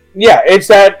 Yeah, it's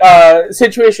that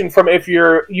situation from if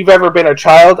you've ever been a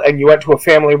child and you went to a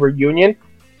family reunion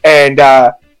and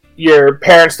your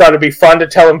parents thought it'd be fun to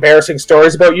tell embarrassing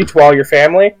stories about you to all your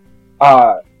family.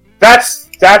 That's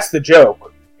the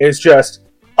joke. It's just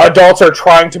adults are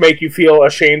trying to make you feel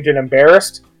ashamed and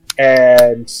embarrassed,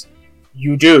 and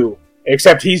you do.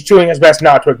 Except he's doing his best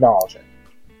not to acknowledge it.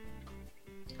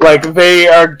 Like, they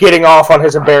are getting off on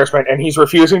his embarrassment, and he's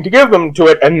refusing to give them to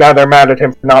it, and now they're mad at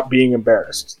him for not being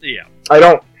embarrassed. Yeah.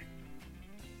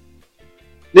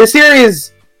 This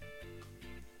series...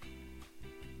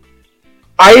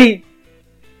 I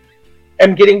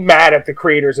am getting mad at the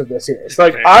creators of this series.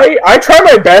 Like, I try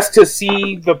my best to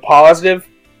see the positive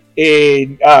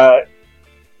in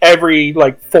every,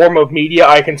 like, form of media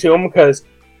I consume, because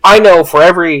I know for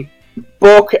every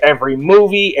book, every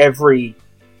movie, every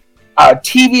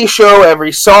TV show,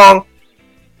 every song,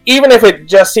 even if it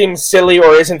just seems silly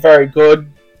or isn't very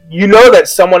good, you know that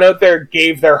someone out there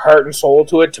gave their heart and soul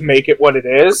to it to make it what it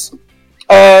is.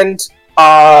 And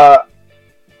I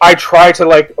try to,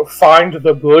 like, find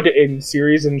the good in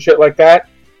series and shit like that,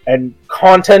 and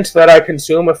content that I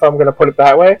consume, if I'm gonna put it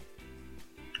that way.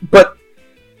 But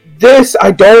this,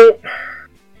 I don't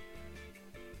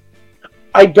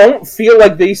feel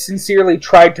like they sincerely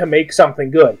tried to make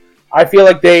something good. I feel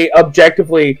like they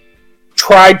objectively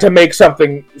tried to make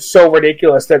something so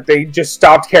ridiculous that they just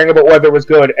stopped caring about whether it was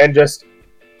good and just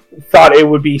thought it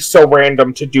would be so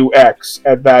random to do X,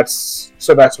 and that's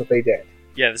what they did.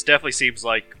 Yeah, this definitely seems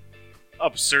like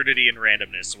absurdity and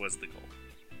randomness was the goal.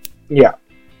 Yeah.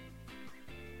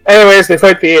 Anyways, they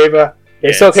fight the Ava.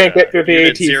 They still can't get through the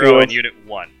Unit AT 0 field. and Unit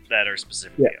 1 that are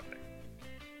specifically up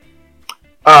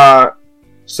there.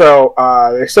 So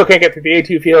they still can't get through the AT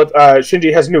field.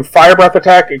 Shinji has a new Fire Breath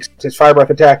attack. His Fire Breath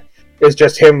attack is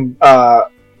just him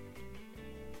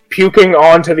puking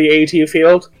onto the AT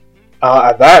field.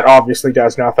 That obviously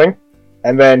does nothing.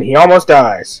 And then he almost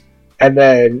dies. And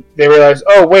then they realize,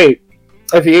 oh wait,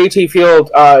 if the AT field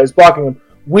is blocking him,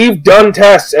 we've done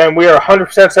tests and we are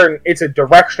 100% certain it's a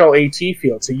directional AT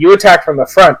field. So you attack from the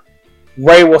front,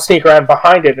 Ray will sneak around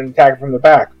behind it and attack from the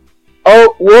back.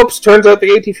 Oh, whoops, turns out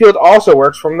the AT field also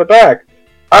works from the back.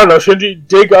 I don't know, Shinji,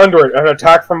 dig under it and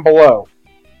attack from below.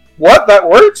 What? That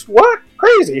works? What?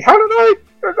 Crazy. How did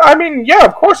I mean, yeah,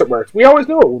 of course it works. We always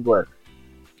knew it would work.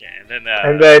 Yeah,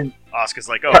 and then Asuka's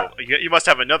like, oh, you must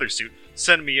have another suit.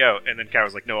 Send me out. And then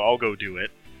Kaoru's like, no, I'll go do it.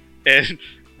 And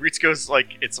Ritsuko's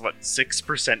like, it's what,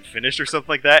 6% finished or something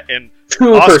like that? And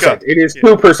 2%. Asuka, it is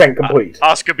 2% complete.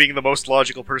 Asuka, being the most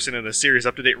logical person in the series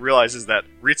up to date, realizes that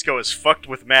Ritsuko is fucked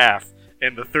with math,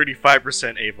 and the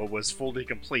 35% Ava was fully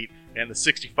complete, and the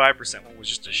 65% one was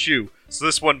just a shoe. So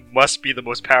this one must be the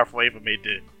most powerful Ava made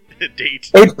to date.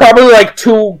 It's probably like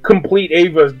 2 complete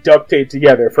Avas duct taped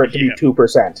together for it to be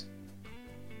 2%.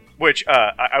 Which,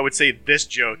 I would say this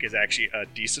joke is actually a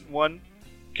decent one,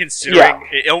 considering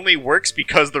it only works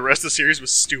because the rest of the series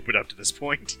was stupid up to this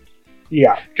point.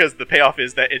 Yeah. Because the payoff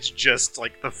is that it's just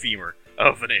like the femur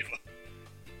of an Ava.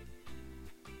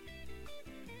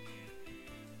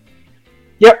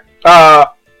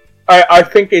 I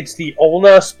think it's the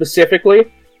ulna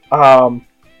specifically.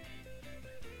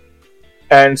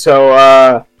 And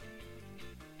so,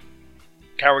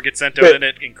 Kaoru gets sent out in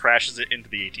it and crashes it into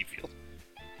the AT field.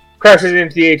 Crashes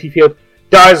into the AT field,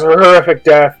 dies a horrific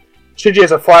death. Shinji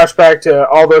has a flashback to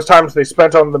all those times they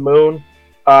spent on the moon,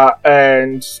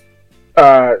 and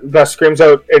thus screams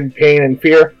out in pain and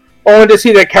fear, only to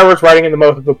see that Kaoru's riding in the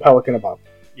mouth of a pelican above.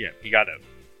 Yeah, he got out.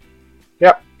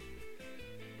 Yep.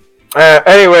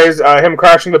 Anyways, him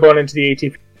crashing the bone into the AT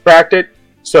cracked it,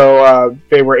 so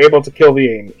they were able to kill the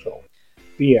angel.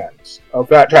 The end of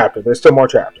that chapter. There's still more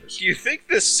chapters. Do you think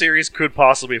this series could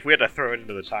possibly, if we had to throw it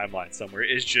into the timeline somewhere,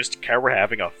 is just Kaoru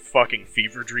having a fucking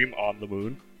fever dream on the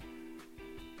moon?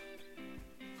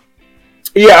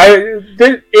 Yeah,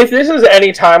 if this is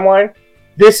any timeline,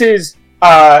 this is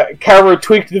Kaoru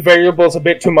tweaked the variables a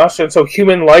bit too much, and so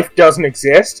human life doesn't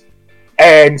exist.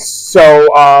 And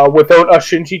so, without a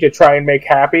Shinji to try and make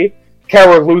happy,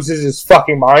 Kaoru loses his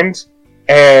fucking mind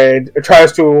and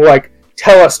tries to, like,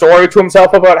 tell a story to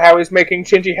himself about how he's making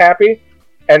Shinji happy,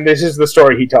 and this is the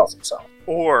story he tells himself.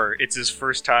 Or it's his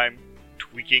first time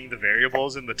tweaking the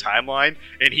variables in the timeline,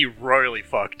 and he royally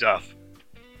fucked up.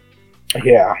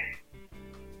 Yeah.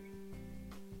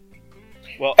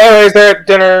 Well, anyways, they're at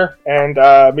dinner, and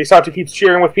Misato keeps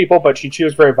cheering with people, but she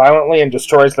cheers very violently and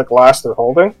destroys the glass they're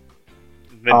holding.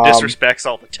 And then disrespects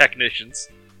all the technicians.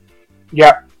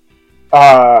 Yeah.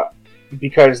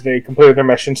 Because they completed their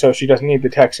mission, so she doesn't need the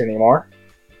techs anymore.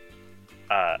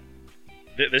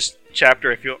 This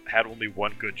chapter, I feel, had only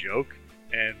one good joke,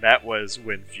 and that was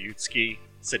when Fuyutsuki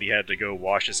said he had to go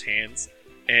wash his hands,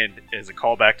 and as a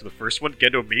callback to the first one,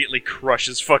 Gendo immediately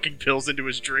crushes fucking pills into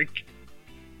his drink.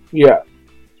 Yeah.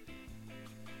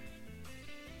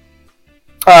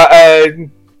 And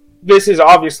this is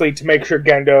obviously to make sure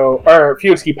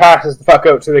Fuyutsuki passes the fuck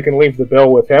out so they can leave the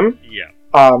bill with him. Yeah.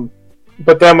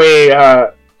 But then we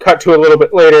cut to a little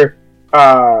bit later.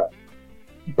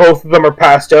 Both of them are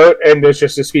passed out, and there's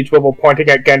just a speech bubble pointing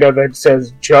at Gendo that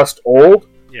says "just old."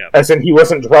 Yeah. As in, he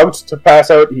wasn't drugged to pass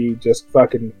out. He just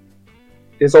fucking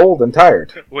is old and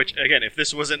tired. Which, again, if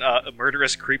this wasn't a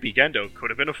murderous, creepy Gendo, could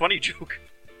have been a funny joke.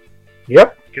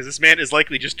 Yep. Because this man is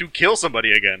likely just to kill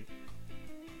somebody again.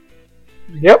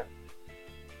 Yep.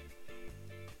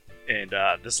 And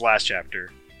this last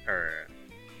chapter,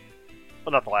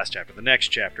 well, not the last chapter, the next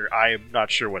chapter, I am not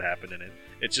sure what happened in it.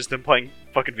 It's just them playing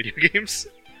fucking video games.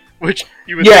 Which,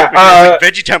 you would think, like,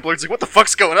 Veggie Templar, it's like, what the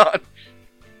fuck's going on?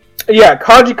 Yeah,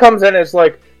 Kaji comes in as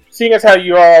like, seeing as how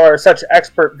you all are such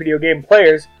expert video game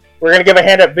players, we're going to give a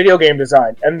hand at video game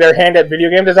design. And their hand at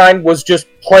video game design was just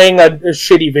playing a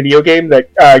shitty video game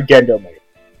that Gendo made.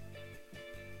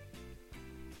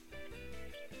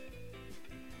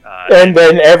 And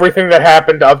then everything that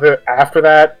happened after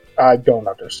that, I don't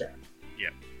understand. Yeah.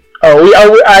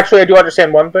 Actually, I do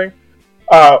understand one thing,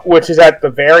 which is at the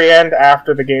very end,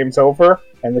 after the game's over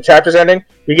and the chapter's ending,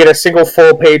 we get a single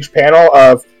full-page panel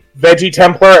of Veggie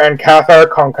Templar and Cathar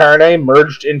Concarne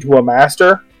merged into a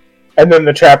master, and then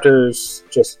the chapter's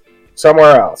just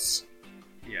somewhere else.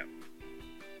 Yeah.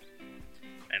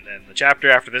 And then the chapter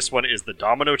after this one is the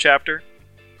Domino chapter.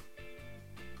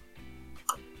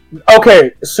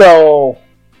 Okay, so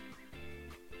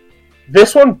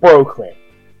this one broke me.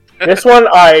 This one,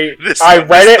 I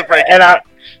read it, and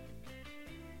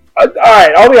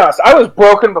alright, I'll be honest, I was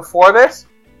broken before this,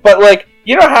 but, like,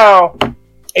 you know how,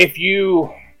 if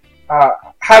you,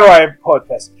 how do I put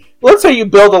this? Let's say you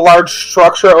build a large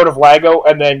structure out of Lego,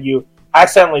 and then you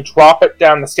accidentally drop it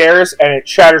down the stairs, and it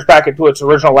shatters back into its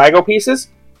original Lego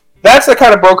pieces. That's the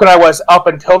kind of broken I was up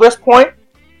until this point.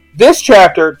 This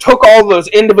chapter took all those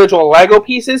individual Lego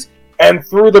pieces and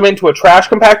threw them into a trash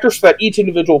compactor so that each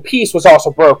individual piece was also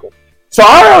broken. So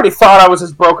I already thought I was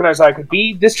as broken as I could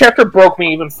be. This chapter broke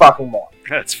me even fucking more.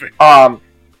 That's fair.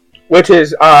 Which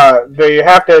is, they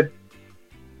have to...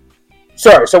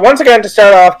 Sorry, so once again, to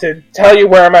start off, to tell you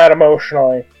where I'm at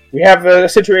emotionally, we have the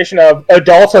situation of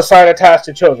adults assign a task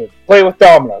to children. Play with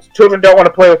dominoes. Children don't want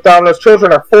to play with dominoes.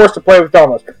 Children are forced to play with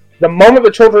dominoes. The moment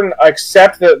the children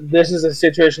accept that this is a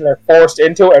situation they're forced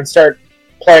into and start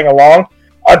playing along,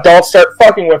 adults start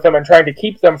fucking with them and trying to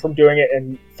keep them from doing it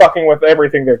and fucking with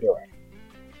everything they're doing.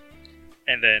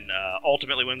 And then,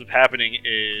 ultimately what ends up happening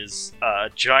is a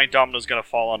giant domino's going to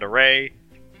fall onto Rei.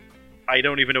 I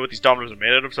don't even know what these dominoes are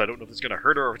made out of, so I don't know if it's going to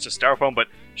hurt her or if it's a styrofoam, but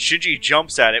Shinji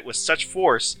jumps at it with such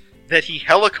force that he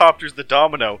helicopters the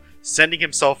domino, sending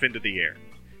himself into the air.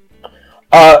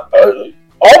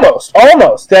 Almost.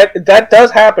 That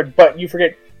does happen, but you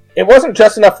forget, it wasn't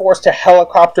just enough force to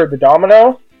helicopter the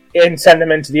domino. and send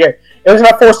them into the air. It was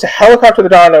enough force to helicopter the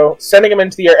domino, sending them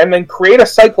into the air, and then create a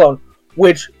cyclone,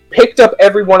 which picked up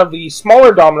every one of the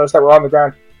smaller dominoes that were on the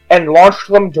ground and launched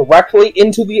them directly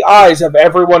into the eyes of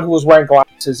everyone who was wearing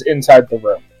glasses inside the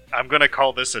room. I'm going to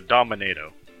call this a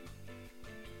Dominado.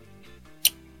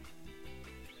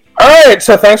 Alright,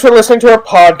 so thanks for listening to our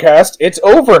podcast. It's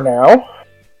over now.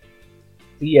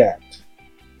 The end.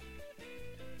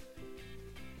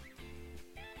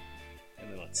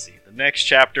 And then let's see. The next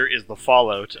chapter is the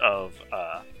fallout of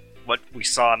what we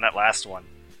saw in that last one.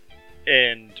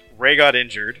 And Rei got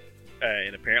injured,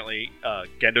 and apparently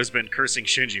Gendo's been cursing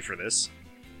Shinji for this.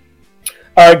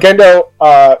 Gendo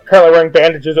currently wearing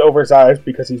bandages over his eyes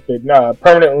because he's been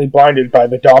permanently blinded by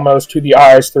the dominoes to the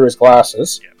eyes through his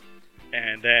glasses. Yeah.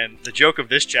 And then the joke of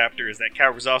this chapter is that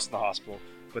Kaoru's also in the hospital,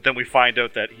 but then we find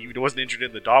out that he wasn't injured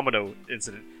in the domino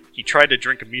incident. He tried to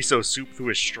drink a miso soup through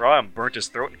his straw and burnt his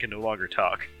throat and can no longer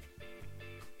talk.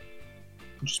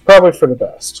 Which is probably for the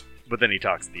best. But then he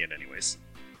talks at the end anyways.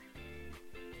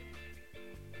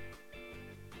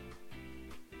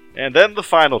 And then the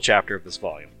final chapter of this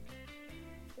volume.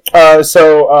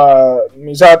 Misato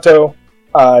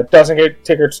doesn't get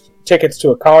tickets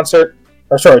to a concert.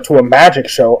 To a magic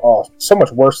show. Oh, so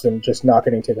much worse than just not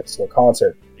getting tickets to a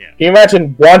concert. Yeah. Can you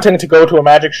imagine wanting to go to a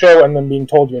magic show and then being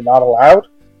told you're not allowed?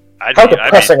 How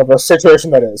depressing of a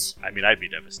situation that is. I mean, I'd be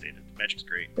devastated. Magic's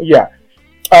great. Yeah.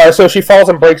 So she falls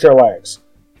and breaks her legs.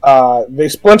 They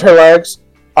splint her legs,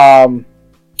 and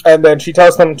then she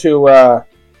tells them to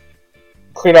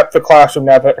clean up the classroom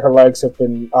now that her legs have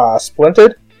been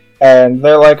splinted. And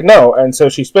they're like, no. And so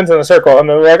she spins in a circle, and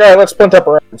they're like, all right, let's splint up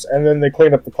her arms. And then they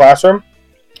clean up the classroom.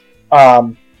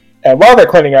 And while they're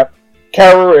cleaning up,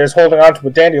 Kaoru is holding onto a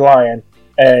dandelion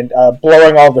and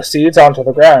blowing all the seeds onto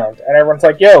the ground. And everyone's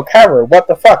like, yo, Kaoru, what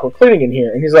the fuck? We're cleaning in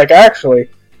here. And he's like, actually,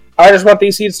 I just want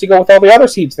these seeds to go with all the other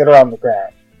seeds that are on the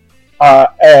ground.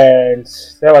 And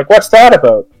they're like, what's that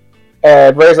about?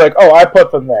 And Rei's like, oh, I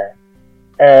put them there.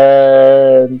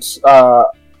 And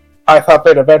I thought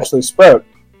they'd eventually sprout.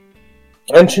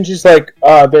 And Shinji's like,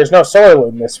 there's no soil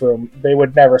in this room. They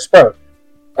would never sprout.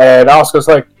 And Asuka's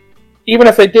like, even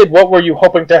if they did, what were you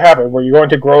hoping to happen? Were you going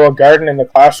to grow a garden in the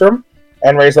classroom?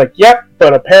 And Rei's like, yep,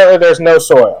 but apparently there's no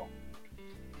soil.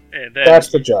 And then,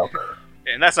 that's the joke.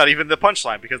 And that's not even the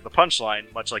punchline, because the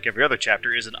punchline, much like every other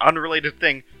chapter, is an unrelated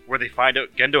thing where they find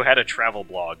out Gendo had a travel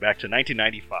blog back to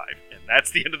 1995. And that's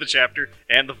the end of the chapter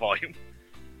and the volume.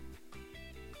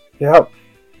 Yep.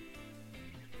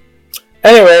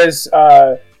 Anyways,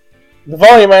 the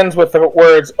volume ends with the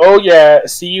words, oh yeah,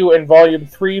 see you in volume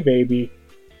 3, baby.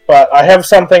 But I have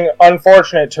something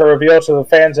unfortunate to reveal to the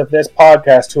fans of this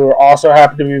podcast who also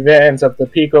happen to be fans of the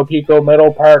Pico Pico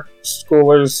Middle Park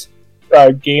Schoolers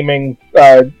gaming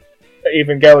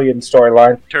Evangelion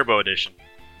storyline. Turbo Edition.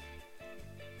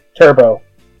 Turbo.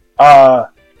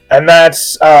 And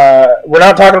that's, we're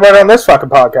not talking about it on this fucking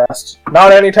podcast.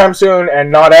 Not anytime soon, and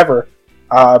not ever.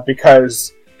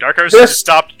 Because Dark Horse just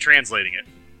stopped translating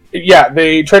it. Yeah,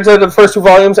 they translated the first 2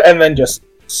 volumes, and then just...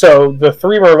 So, the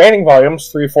 3 remaining volumes,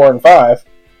 3, 4, and 5,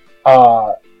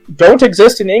 don't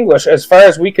exist in English, as far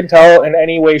as we can tell, in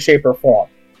any way, shape, or form.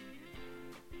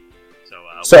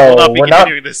 So we'll not be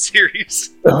continuing this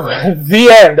series.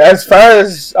 The end. As far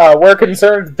as we're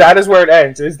concerned, that is where it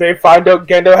ends, is they find out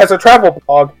Gendo has a travel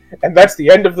blog, and that's the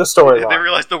end of the storyline. They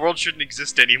realize the world shouldn't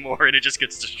exist anymore, and it just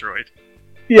gets destroyed.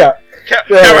 Yeah.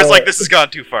 Cameron's like, this has gone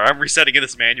too far. I'm resetting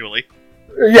this manually.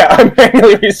 Yeah, I'm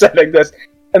manually resetting this.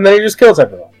 And then he just kills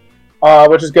everyone.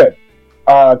 Which is good.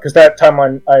 Because that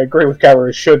timeline, I agree with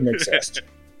Kaoru, shouldn't exist.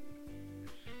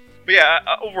 But yeah,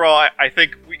 overall, I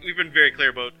think we've been very clear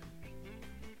about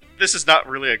this is not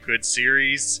really a good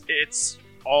series. It's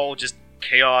all just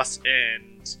chaos,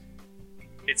 and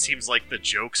it seems like the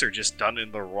jokes are just done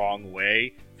in the wrong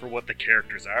way for what the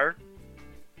characters are.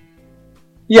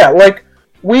 Yeah, like,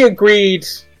 we agreed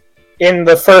in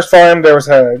the first volume there was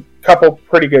a couple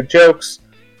pretty good jokes.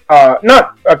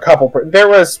 Not a couple, there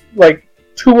was like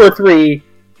 2 or 3.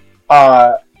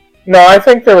 No, I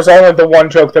think there was only the one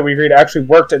joke that we agreed actually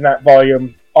worked in that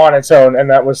volume on its own, and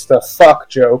that was the fuck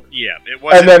joke. Yeah, it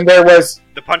wasn't. And then there was...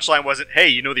 The punchline wasn't, hey,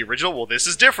 you know the original? Well, this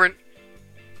is different.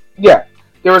 Yeah,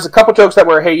 there was a couple jokes that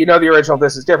were, hey, you know the original,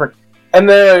 this is different. And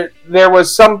then there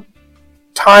was some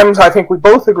times, I think we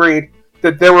both agreed,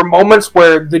 that there were moments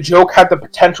where the joke had the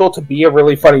potential to be a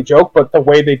really funny joke, but the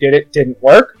way they did it didn't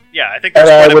work. Yeah, I think there's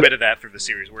quite a bit of that through the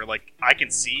series, where, like, I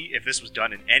can see if this was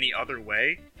done in any other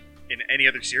way, in any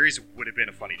other series, it would have been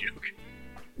a funny joke.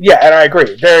 Yeah, and I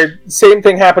agree. The same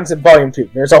thing happens in Volume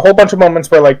 2. There's a whole bunch of moments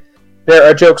where, like, there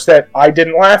are jokes that I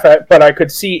didn't laugh at, but I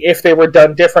could see if they were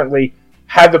done differently,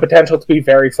 had the potential to be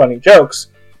very funny jokes.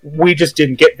 We just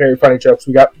didn't get very funny jokes.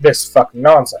 We got this fucking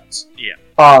nonsense. Yeah.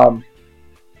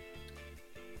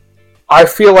 I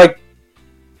feel like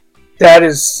that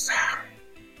is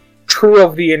true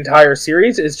of the entire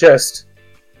series. It's just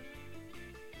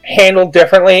handled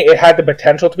differently. It had the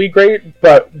potential to be great,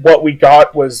 but what we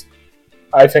got was,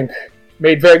 I think,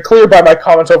 made very clear by my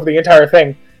comments over the entire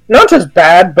thing. Not just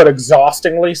bad, but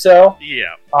exhaustingly so.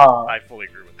 Yeah, I fully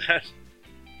agree with that.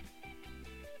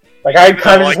 Like, I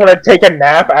kind of just want to take a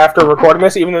nap after recording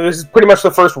this, even though this is pretty much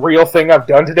the first real thing I've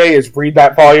done today, is read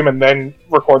that volume and then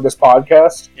record this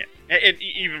podcast. Yeah, and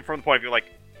even from the point of view, like,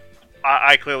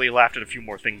 I clearly laughed at a few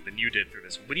more things than you did through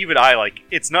this one, but even I, like,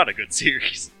 it's not a good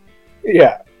series.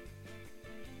 Yeah.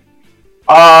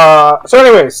 So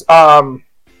anyways, 7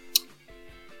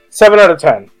 out of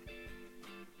 10.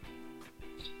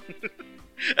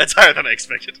 That's higher than I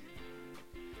expected.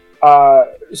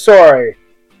 Sorry.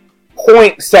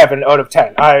 0.7 out of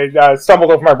 10. I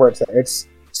stumbled over my words there. It's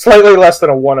slightly less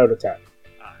than a 1 out of 10.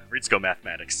 Ritsuko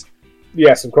mathematics.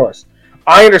 Yes, of course.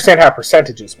 I understand how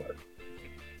percentages work.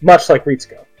 Much like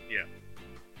Ritsuko. Yeah.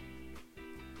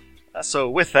 So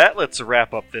with that, let's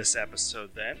wrap up this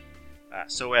episode then.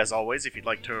 So as always, if you'd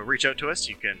like to reach out to us,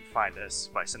 you can find us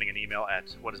by sending an email at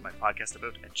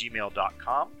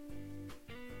whatismypodcastabout@gmail.com.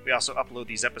 We also upload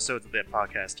these episodes of the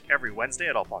podcast every Wednesday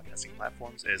at all podcasting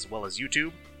platforms, as well as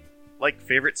YouTube. Like,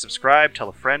 favorite, subscribe, tell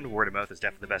a friend. Word of mouth is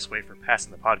definitely the best way for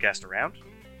passing the podcast around.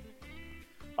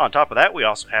 On top of that, we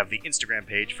also have the Instagram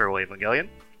page, Farewell Evangelion.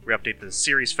 We update the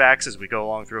series facts as we go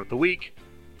along throughout the week,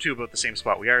 to about the same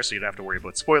spot we are, so you don't have to worry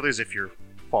about spoilers if you're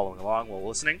following along while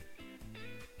listening.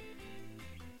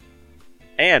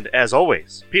 And, as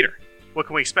always, Peter, what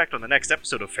can we expect on the next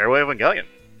episode of Farewell Evangelion?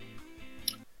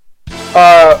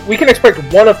 We can expect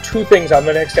one of two things on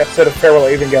the next episode of Farewell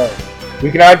Evangelion. We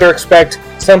can either expect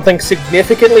something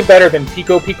significantly better than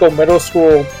Pico Pico Middle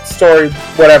School story,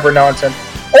 whatever nonsense,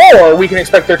 or we can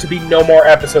expect there to be no more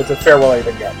episodes of Farewell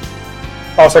Evangelion.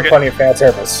 Also, plenty of fan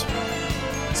service.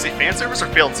 Say fan service or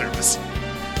failed service?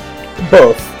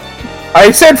 Both. I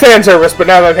said fan service, but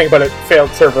now that I think about it, failed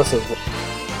service as well.